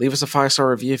 Leave us a 5-star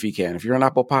review if you can. If you're on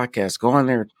Apple Podcasts, go on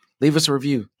there. Leave us a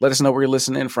review. Let us know where you're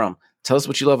listening from. Tell us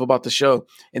what you love about the show.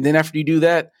 And then after you do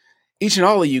that, each and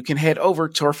all of you can head over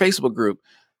to our Facebook group.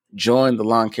 Join the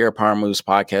Lawn Care Power Moves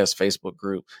Podcast Facebook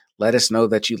group. Let us know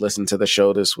that you listened to the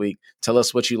show this week. Tell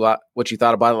us what you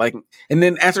thought about it, like, and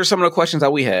then answer some of the questions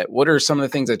that we had. What are some of the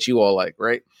things that you all like,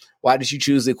 right? Why did you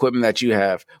choose the equipment that you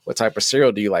have? What type of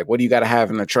cereal do you like? What do you got to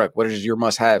have in the truck? What is your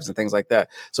must-haves and things like that?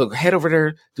 So head over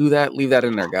there, do that, leave that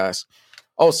in there, guys.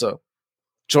 Also,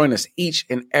 join us each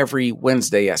and every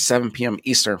Wednesday at 7 p.m.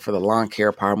 Eastern for the Lawn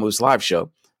Care Power Moves live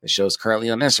show. The show is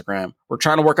currently on Instagram. We're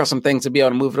trying to work out some things to be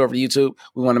able to move it over to YouTube.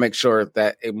 We want to make sure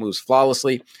that it moves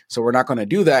flawlessly. So we're not going to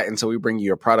do that until we bring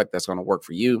you a product that's going to work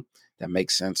for you, that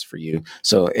makes sense for you.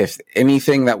 So if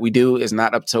anything that we do is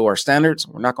not up to our standards,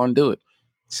 we're not going to do it.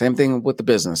 Same thing with the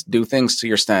business. Do things to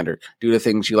your standard. Do the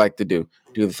things you like to do.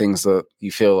 Do the things that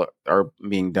you feel are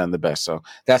being done the best. So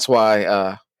that's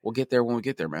why we'll get there when we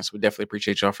get there, man. So we definitely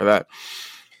appreciate y'all for that.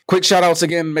 Quick shout outs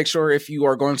again. Make sure if you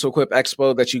are going to Equip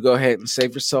Expo that you go ahead and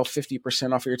save yourself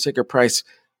 50% off your ticket price.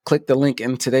 Click the link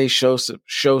in today's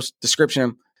show's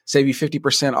description. Save you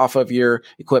 50% off of your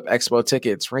Equip Expo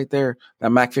tickets right there.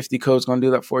 That MAC50 code is going to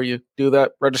do that for you. Do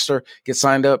that, register, get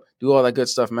signed up, do all that good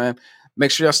stuff, man.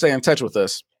 Make sure y'all stay in touch with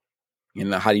us. You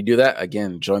know, how do you do that?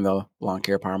 Again, join the Lawn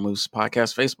Care Power Moves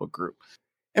podcast Facebook group.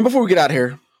 And before we get out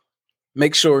here,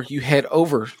 make sure you head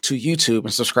over to YouTube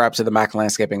and subscribe to the Mac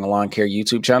Landscaping and Lawn Care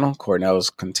YouTube channel. Cornell's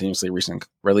continuously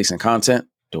releasing content,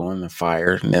 doing the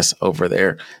fireness over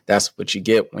there. That's what you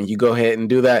get when you go ahead and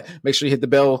do that. Make sure you hit the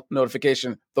bell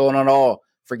notification, throw it on all.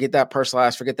 Forget that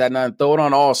personalized, forget that none. Throw it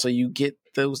on all so you get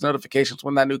those notifications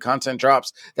when that new content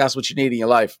drops. That's what you need in your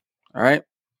life. All right?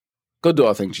 Go do all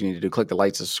the things you need to do. Click the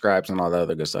likes and subscribes and all that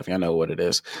other good stuff. Y'all know what it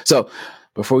is. So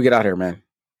before we get out here, man,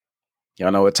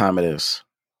 y'all know what time it is.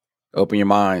 Open your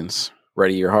minds,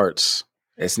 ready your hearts.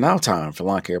 It's now time for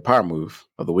Lawn Care Power Move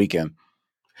of the weekend.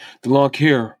 The Lawn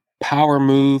Care Power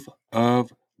Move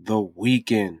of the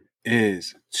weekend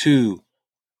is to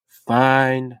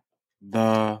find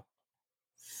the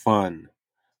fun.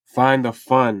 Find the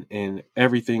fun in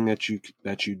everything that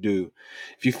you do.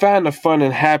 If you find the fun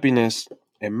and happiness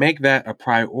and make that a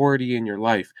priority in your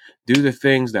life, do the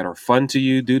things that are fun to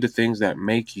you, do the things that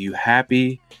make you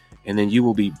happy, and then you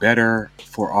will be better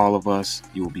for all of us.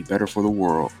 You will be better for the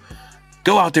world.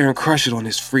 Go out there and crush it on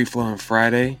this free-flowing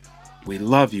Friday. We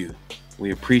love you. We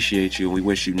appreciate you. And we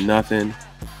wish you nothing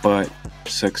but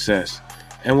success.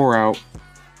 And we're out.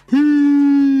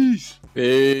 Peace.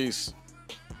 Peace.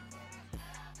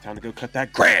 Time to go cut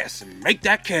that grass and make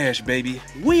that cash, baby.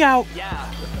 We out.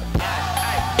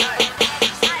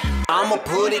 I'ma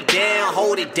put it down,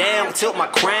 hold it down, tilt my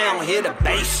crown, hit the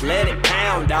bass, let it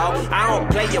pound, dog. I don't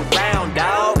play around,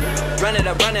 dog. Run it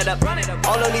up, run it up.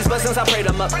 All of these blessings, I pray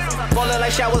them up. Falling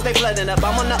like showers, they flooding up.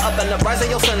 I'm on the up and up, rising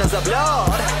your sinners up,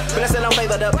 Lord. Blessing, I'm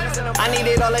favored up. I need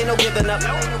it all, ain't no giving up.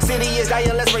 City is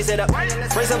dying, let's raise it up.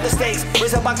 Raise up the stakes,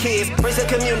 raise up our kids, raise the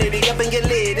community up and get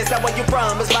lit. It's not where you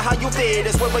from, it's about how you fit.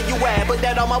 It's wherever you at. Put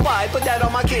that on my wife, put that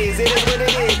on my kids. It is what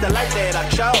it is, the life that I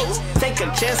chose. Take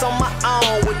a chance on my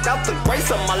own without the grace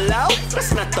of my love.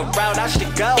 That's not the route I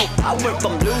should go. I went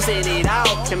from losing it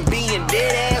all and being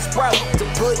dead ass broke to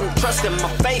putting trust in my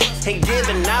faith and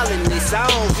giving all in these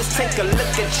songs. Just take a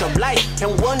look at your life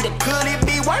and wonder, could it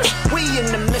be worse? We in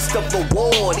the midst of a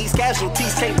war. These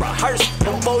casualties can't rehearse.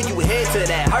 Before you head to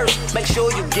that hearse, make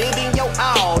sure you giving your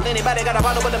all. Anybody got a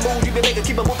problem with the mood you been making?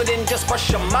 Keep it moving and just brush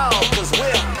them off. Cause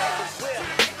we're